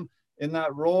love him in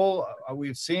that role.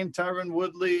 We've seen Tyron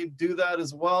Woodley do that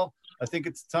as well. I think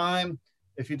it's time.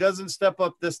 If he doesn't step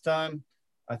up this time,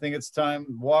 I think it's time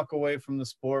walk away from the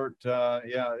sport.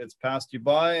 Yeah, it's passed you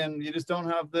by, and you just don't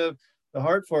have the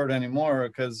heart for it anymore,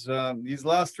 because these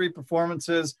last 3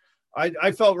 performances,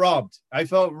 I felt robbed. I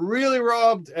felt really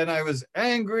robbed, and I was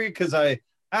angry because I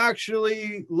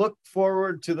actually looked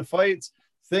forward to the fights,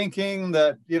 thinking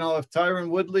that, you know, if Tyron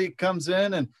Woodley comes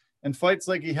in and fights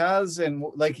like he has and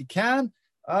like he can,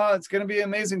 it's going to be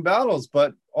amazing battles.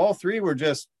 But all 3 were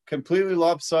just completely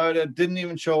lopsided, didn't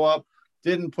even show up,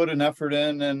 didn't put an effort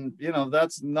in. And, you know,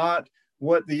 that's not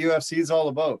what the UFC is all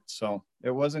about. So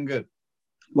it wasn't good.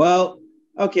 Well,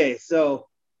 okay. So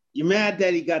you're mad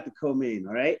that he got the co-main,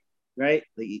 all right? Right?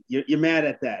 Like, you're mad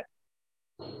at that.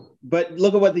 But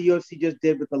look at what the UFC just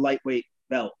did with the lightweight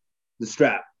belt, the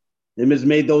strap. They just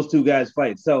made those 2 guys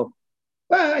fight. So,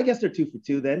 well, I guess they're 2 for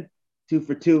 2 then. 2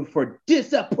 for 2 for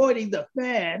disappointing the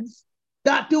fans,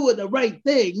 not doing the right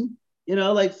thing. You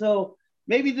know, like, so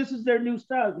maybe this is their new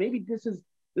style. Maybe this is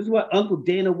what Uncle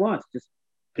Dana wants. Just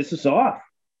piss us off.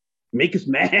 Make us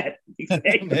mad.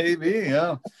 Maybe,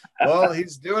 yeah. Well,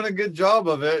 he's doing a good job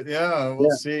of it. Yeah,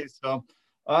 we'll see. So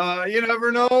you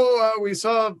never know. We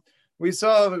saw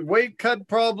weight cut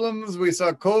problems. We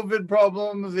saw COVID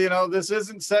problems. You know, this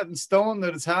isn't set in stone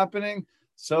that it's happening.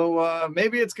 So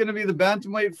maybe it's going to be the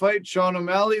bantamweight fight. Sean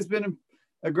O'Malley's been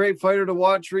a great fighter to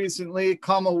watch recently.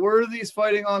 Kama Worthy's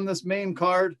fighting on this main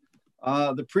card.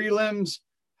 The prelims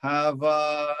have,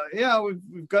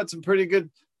 we've got some pretty good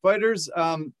fighters.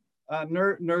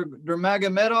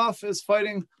 Nurmagomedov is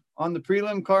fighting on the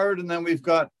prelim card, and then we've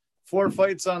got 4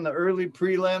 fights on the early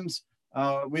prelims.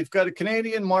 We've got a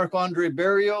Canadian, Marc-Andre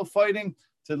Barriault, fighting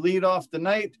to lead off the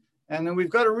night. And then we've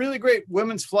got a really great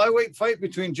women's flyweight fight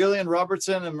between Jillian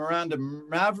Robertson and Miranda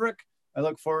Maverick. I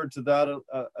look forward to that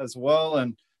as well.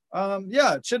 And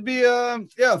it should be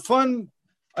fun.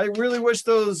 I really wish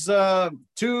those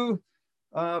 2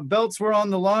 belts were on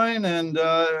the line, and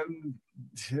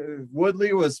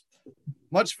Woodley was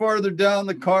much farther down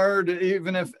the card,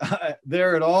 even if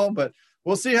there at all. But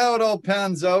we'll see how it all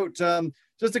pans out.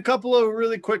 Just a couple of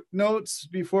really quick notes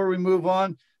before we move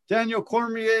on. Daniel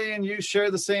Cormier and you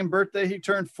share the same birthday. He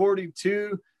turned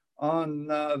 42 on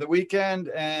the weekend,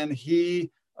 and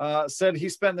he said he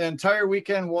spent the entire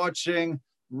weekend watching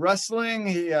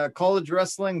wrestling, college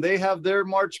wrestling. They have their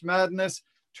March Madness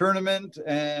tournament,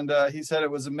 and he said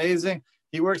it was amazing.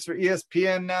 He works for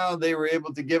ESPN now. They were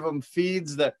able to give him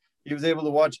feeds that he was able to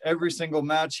watch every single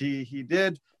match he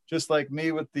did, just like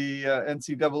me with the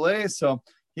NCAA. So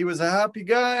he was a happy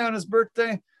guy on his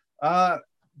birthday.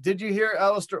 Did you hear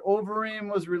Alistair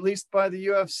Overeem was released by the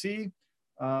UFC?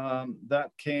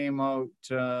 That came out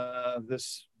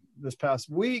this past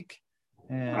week.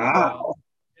 And wow.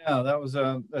 That was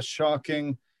a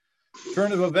shocking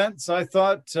turn of events. I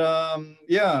thought,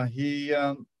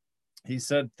 he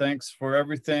said thanks for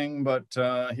everything, but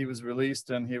he was released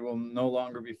and he will no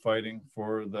longer be fighting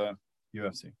for the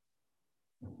UFC.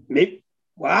 Maybe,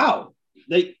 wow.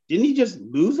 Like, didn't he just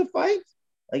lose a fight?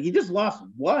 Like, he just lost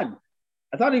 1.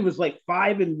 I thought he was like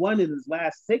 5-1 in his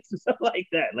last 6 or something like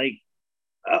that. Like,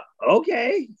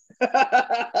 okay.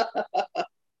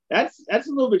 That's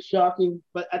a little bit shocking,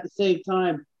 but at the same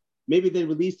time, maybe they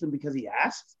released him because he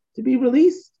asked to be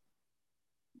released.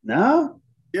 No?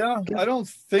 Yeah, I don't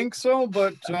think so,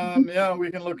 but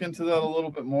we can look into that a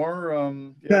little bit more.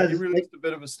 He released a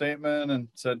bit of a statement and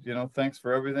said, thanks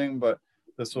for everything, but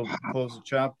this will close the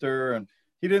chapter. And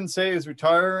he didn't say he's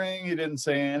retiring. He didn't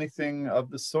say anything of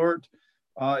the sort.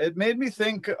 It made me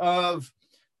think of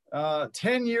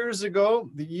 10 years ago,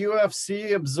 the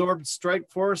UFC absorbed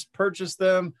Strikeforce, purchased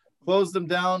them, closed them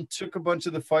down, took a bunch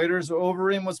of the fighters.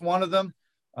 Overeem was one of them.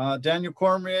 Daniel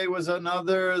Cormier was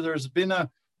another. There's been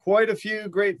quite a few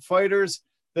great fighters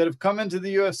that have come into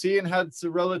the UFC and had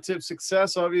some relative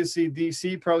success. Obviously,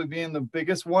 DC probably being the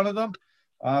biggest one of them.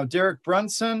 Derek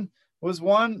Brunson was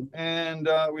one, and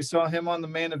we saw him on the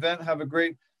main event have a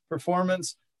great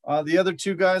performance. The other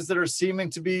two guys that are seeming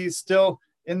to be still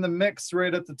in the mix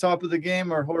right at the top of the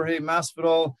game are Jorge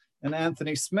Masvidal and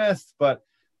Anthony Smith. But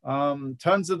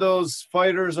tons of those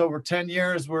fighters over 10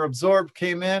 years were absorbed,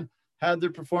 came in, had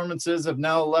their performances, have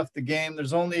now left the game.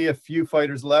 There's only a few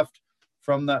fighters left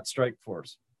from that strike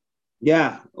force.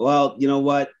 Yeah, well, you know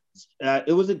what?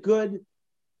 It was a good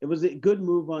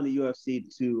move on the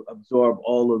UFC to absorb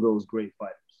all of those great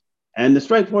fighters. And the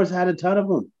strike force had a ton of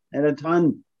them, had a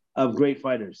ton of great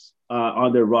fighters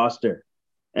on their roster.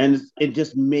 And it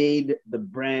just made the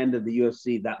brand of the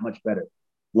UFC that much better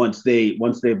once they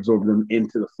absorbed them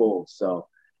into the fold. So,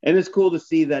 and it's cool to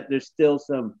see that there's still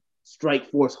some strike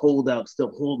force holdouts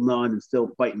still holding on and still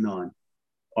fighting on.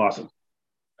 Awesome.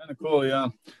 Kind of cool, yeah.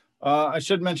 I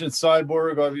should mention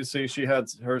Cyborg. Obviously, she had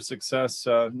her success,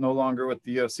 no longer with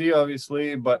the UFC,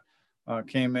 obviously, but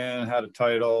came in, had a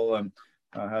title, and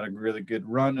had a really good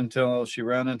run until she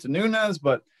ran into Nunes.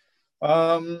 But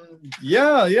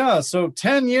yeah. So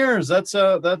 10 years.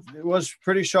 That was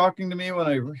pretty shocking to me when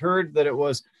I heard that it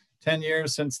was 10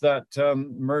 years since that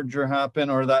merger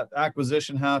happened or that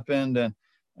acquisition happened,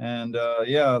 and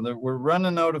we're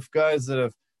running out of guys that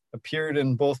have appeared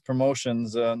in both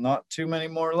promotions. Not too many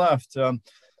more left.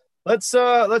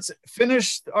 Let's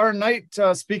finish our night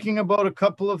speaking about a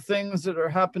couple of things that are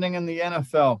happening in the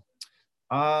NFL.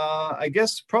 I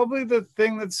guess probably the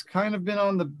thing that's kind of been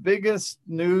on the biggest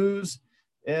news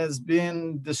has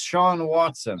been Deshaun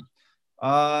Watson.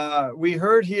 We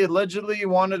heard he allegedly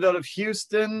wanted out of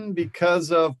Houston because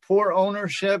of poor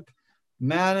ownership,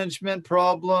 management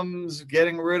problems,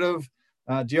 getting rid of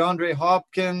DeAndre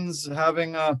Hopkins,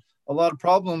 having a lot of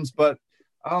problems. But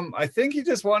I think he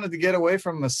just wanted to get away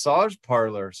from massage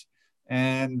parlors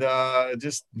and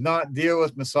just not deal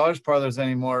with massage parlors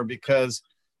anymore, because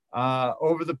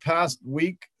over the past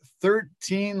week,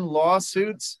 13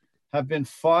 lawsuits have been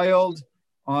filed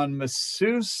on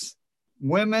masseuse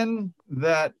women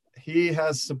that he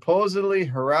has supposedly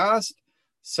harassed,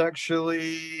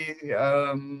 sexually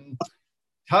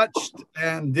touched,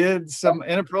 and did some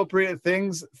inappropriate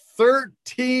things.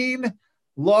 13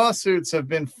 lawsuits have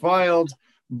been filed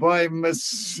by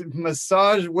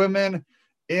massage women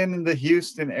in the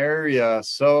Houston area.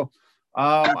 So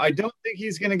I don't think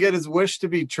he's going to get his wish to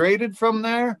be traded from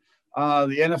there.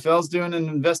 The NFL's doing an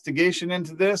investigation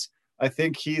into this. I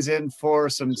think he's in for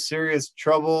some serious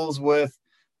troubles with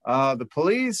the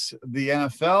police, the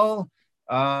NFL.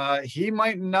 He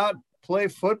might not play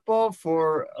football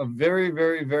for a very,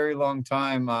 very, very long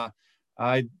time.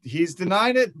 He's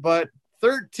denied it, but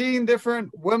 13 different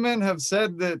women have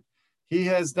said that he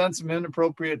has done some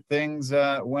inappropriate things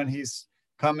when he's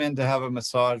come in to have a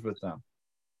massage with them.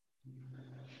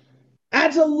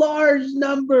 That's a large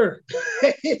number.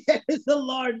 It's a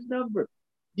large number.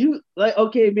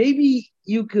 Maybe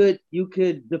you could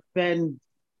defend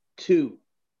 2,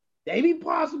 maybe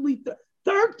possibly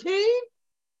 13.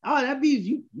 Oh, that means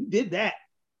you did that.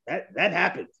 That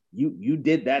happened. You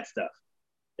did that stuff.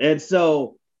 And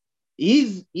so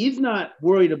he's not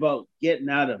worried about getting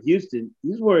out of Houston.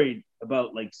 He's worried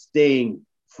about staying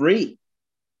free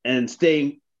and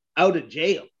staying out of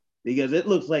jail, because it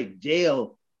looks like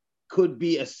jail could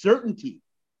be a certainty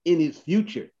in his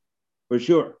future for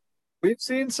sure. We've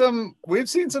seen some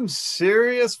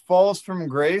serious falls from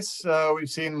grace. We've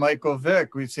seen Michael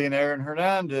Vick. We've seen Aaron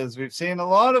Hernandez. We've seen a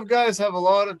lot of guys have a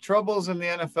lot of troubles in the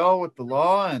NFL with the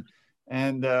law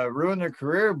and ruin their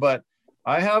career. But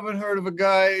I haven't heard of a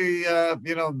guy,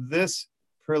 this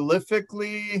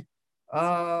prolifically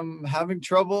having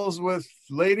troubles with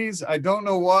ladies. I don't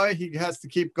know why he has to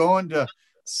keep going to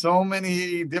so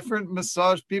many different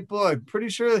massage people. I'm pretty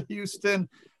sure Houston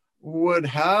would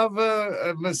have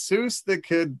a masseuse that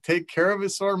could take care of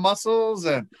his sore muscles.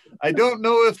 And I don't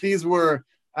know if these were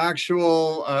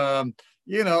actual,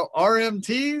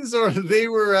 RMTs or they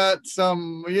were at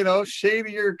some,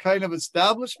 shadier kind of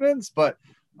establishments. But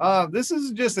this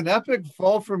is just an epic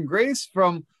fall from grace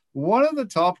from one of the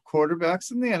top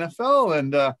quarterbacks in the NFL.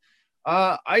 And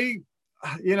I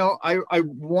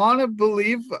want to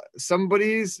believe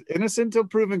somebody's innocent until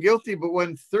proven guilty, but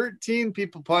when 13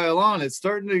 people pile on, it's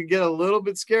starting to get a little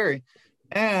bit scary.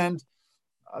 And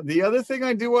the other thing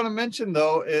I do want to mention,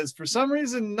 though, is for some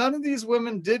reason, none of these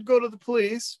women did go to the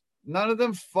police. None of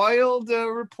them filed a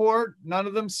report. None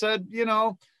of them said,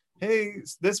 hey,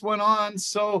 this went on.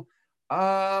 So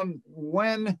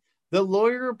when the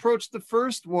lawyer approached the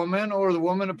first woman, or the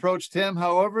woman approached him.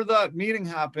 However that meeting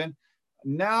happened,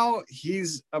 now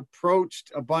he's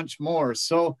approached a bunch more.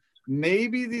 So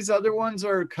maybe these other ones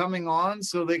are coming on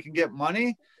so they can get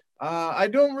money. I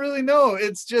don't really know.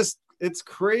 It's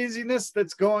craziness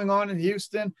that's going on in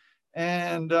Houston.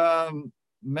 And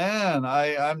man,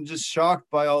 I'm just shocked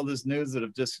by all this news that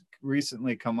have just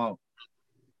recently come out.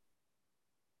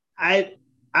 I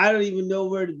don't even know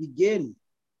where to begin.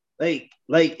 Like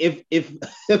if if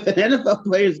an NFL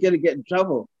player is going to get in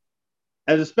trouble,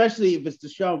 and especially if it's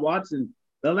Deshaun Watson,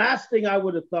 the last thing I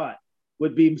would have thought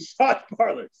would be massage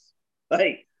parlors.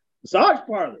 Like massage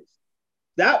parlors.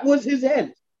 That was his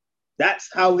end. That's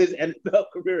how his NFL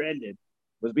career ended,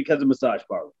 was because of massage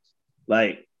parlors.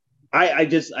 Like I'm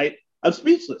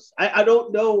speechless. I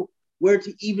don't know where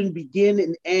to even begin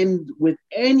and end with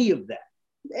any of that.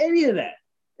 Any of that.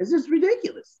 It's just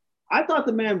ridiculous. I thought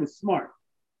the man was smart.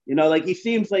 Like he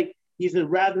seems like he's a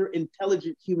rather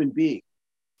intelligent human being.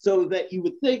 So that you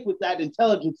would think with that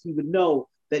intelligence, he would know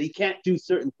that he can't do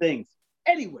certain things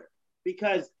anywhere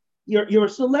because you're a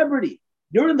celebrity.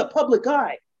 You're in the public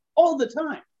eye all the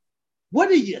time. What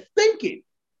are you thinking?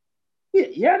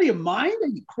 You out of your mind? Are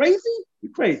you crazy?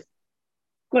 You're crazy.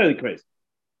 Clearly crazy.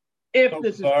 If So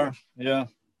this bizarre. is Yeah.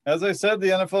 As I said, the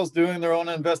NFL is doing their own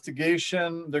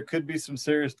investigation. There could be some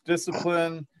serious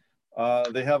discipline.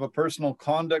 They have a personal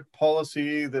conduct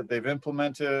policy that they've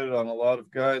implemented on a lot of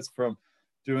guys from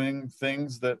doing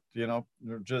things that, are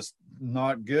just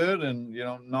not good and,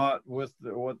 not with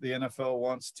what the NFL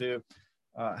wants to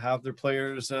have their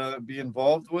players be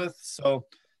involved with. So,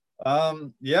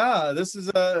 this is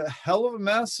a hell of a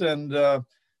mess and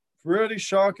pretty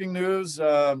shocking news.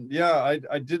 I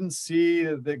didn't see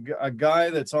a guy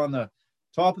that's on the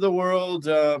top of the world,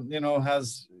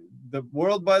 has the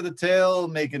world by the tail,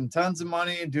 making tons of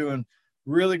money, doing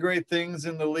really great things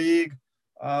in the league.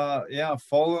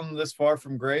 Fallen this far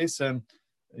from grace. And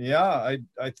I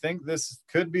think this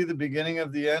could be the beginning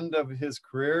of the end of his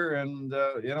career. And,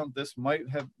 this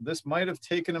might have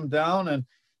taken him down, and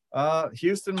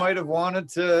Houston might have wanted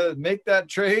to make that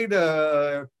trade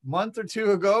a month or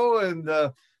two ago and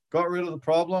got rid of the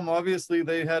problem. Obviously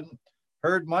they hadn't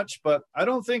heard much, but I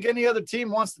don't think any other team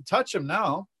wants to touch him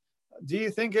now. Do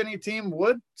you think any team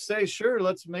would say, sure,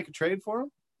 let's make a trade for him?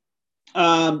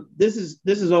 This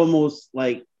is almost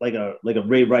like a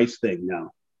Ray Rice thing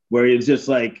now, where it's just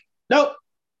like, nope,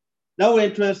 no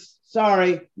interest.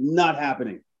 Sorry, not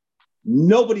happening.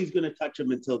 Nobody's going to touch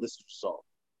him until this is solved.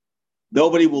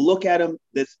 Nobody will look at him.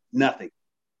 There's nothing.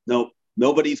 Nope.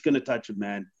 Nobody's going to touch him,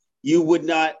 man. You would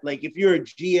not, like, if you're a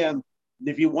GM,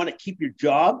 if you want to keep your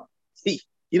job,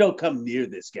 you don't come near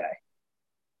this guy.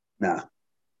 Nah.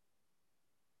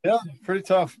 Yeah, pretty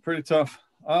tough.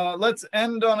 Let's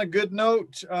end on a good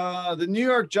note. The New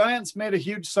York Giants made a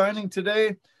huge signing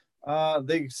today.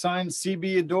 They signed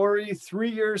CB Adore, 3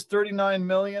 years, $39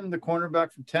 million, the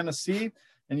cornerback from Tennessee.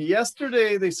 And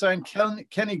yesterday they signed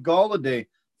Kenny Golladay,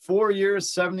 4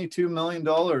 years, $72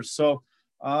 million. So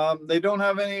they don't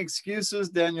have any excuses.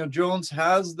 Daniel Jones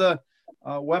has the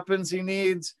weapons he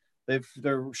needs.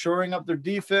 They're shoring up their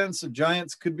defense. The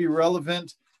Giants could be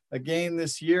relevant again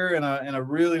this year in a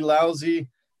really lousy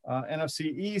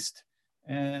NFC East.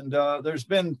 And there's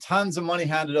been tons of money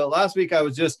handed out. Last week I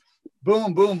was just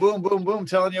boom, boom, boom, boom, boom,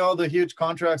 telling you all the huge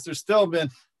contracts. There's still been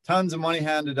tons of money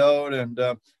handed out. And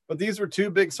but these were two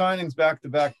big signings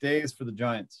back-to-back days for the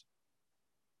Giants.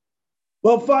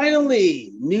 Well,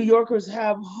 finally, New Yorkers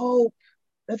have hope.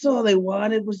 That's all they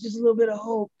wanted, was just a little bit of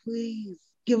hope. Please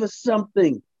give us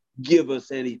something. Give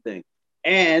us anything.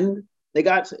 And they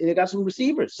got some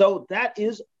receivers. So that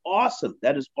is awesome.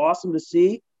 That is awesome to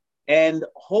see. And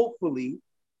hopefully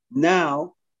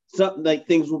now something like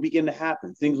things will begin to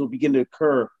happen. Things will begin to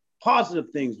occur, positive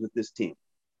things with this team,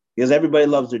 because everybody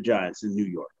loves their Giants in New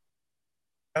York.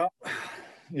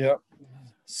 Yeah.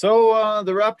 So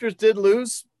the Raptors did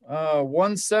lose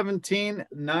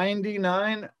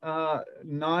 117-99,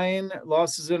 9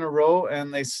 losses in a row,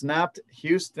 and they snapped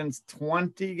Houston's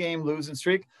 20-game losing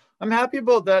streak. I'm happy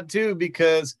about that too,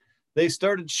 because they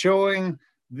started showing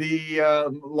the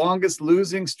longest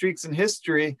losing streaks in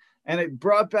history, and it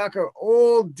brought back an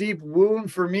old deep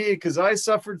wound for me, because I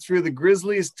suffered through the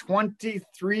Grizzlies'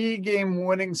 23-game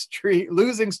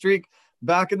losing streak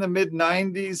back in the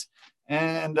mid-90s,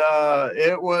 and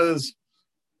it was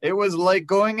like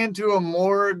going into a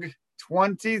morgue.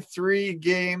 23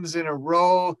 games in a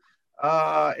row,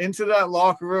 into that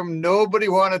locker room. Nobody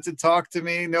wanted to talk to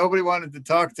me. Nobody wanted to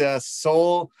talk to a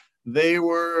soul. They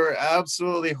were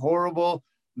absolutely horrible.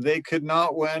 They could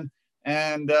not win.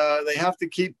 And they have to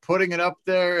keep putting it up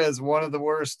there as one of the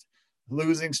worst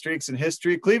losing streaks in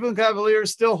history. Cleveland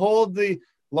Cavaliers still hold the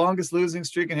longest losing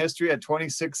streak in history at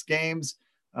 26 games.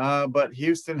 But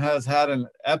Houston has had an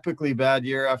epically bad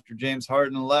year after James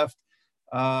Harden left.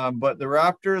 But the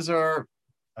Raptors are,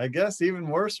 I guess, even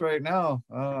worse right now.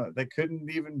 They couldn't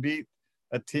even beat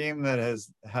a team that has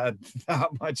had that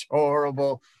much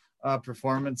horrible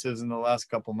performances in the last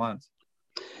couple months.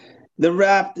 The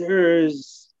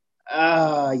Raptors,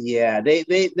 yeah,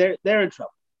 they're in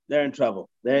trouble. They're in trouble.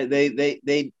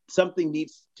 They something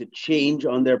needs to change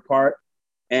on their part,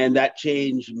 and that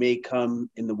change may come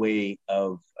in the way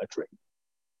of a trade.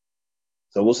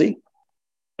 So we'll see.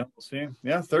 We'll see.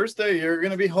 Yeah, Thursday you're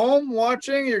going to be home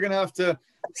watching. You're going to have to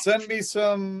send me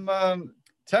some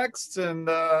texts and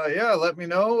yeah, let me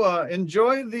know.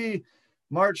 Enjoy the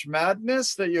March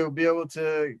Madness that you'll be able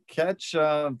to catch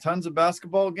tons of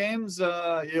basketball games.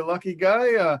 You lucky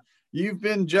guy. You've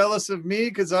been jealous of me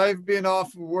because I've been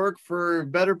off work for a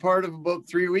better part of about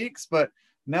 3 weeks, but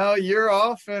now you're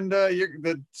off and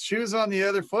the shoe's on the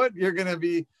other foot. You're going to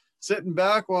be sitting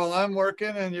back while I'm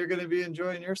working and you're going to be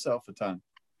enjoying yourself a ton.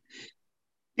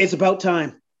 It's about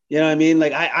time. You know what I mean?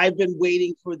 Like I've been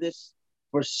waiting for this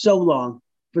for so long.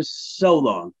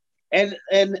 And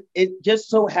it just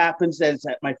so happens that it's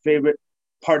at my favorite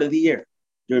part of the year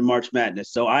during March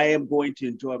Madness. So I am going to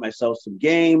enjoy myself some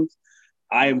games.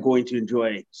 I am going to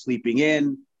enjoy sleeping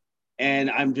in, and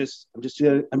I'm just going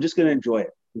to enjoy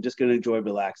it. I'm just going to enjoy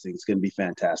relaxing. It's going to be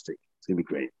fantastic. It's going to be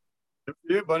great. Good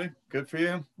for you, buddy. Good for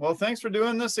you. Well, thanks for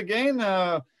doing this again.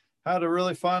 Had a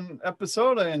really fun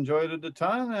episode. I enjoyed it a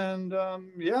ton, and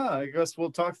yeah, I guess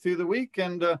we'll talk through the week,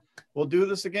 and we'll do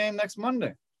this again next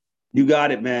Monday. You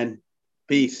got it, man.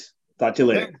 Peace. Talk to you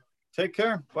later. Okay. Take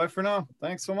care. Bye for now.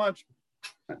 Thanks so much.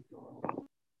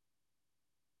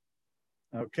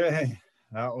 Okay.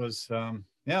 That was,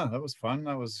 yeah, that was fun.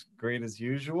 That was great as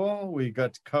usual. We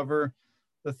got to cover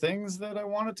the things that I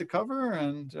wanted to cover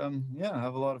and, yeah,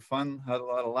 have a lot of fun, had a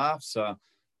lot of laughs.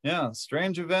 Yeah,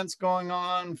 strange events going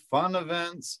on, fun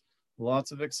events,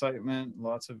 lots of excitement,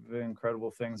 lots of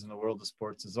incredible things in the world of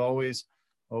sports as always.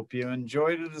 Hope you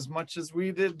enjoyed it as much as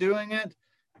we did doing it.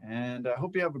 And I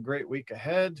hope you have a great week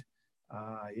ahead.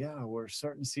 Yeah, we're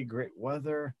starting to see great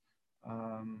weather.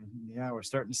 Yeah, we're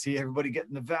starting to see everybody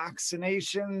getting the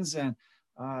vaccinations, and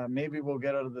maybe we'll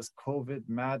get out of this COVID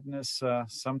madness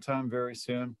sometime very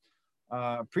soon.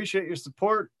 Appreciate your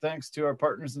support. Thanks to our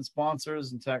partners and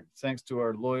sponsors, and thanks to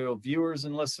our loyal viewers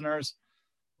and listeners.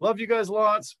 Love you guys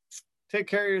lots. Take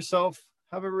care of yourself.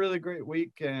 Have a really great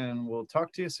week, and we'll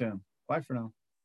talk to you soon. Bye for now.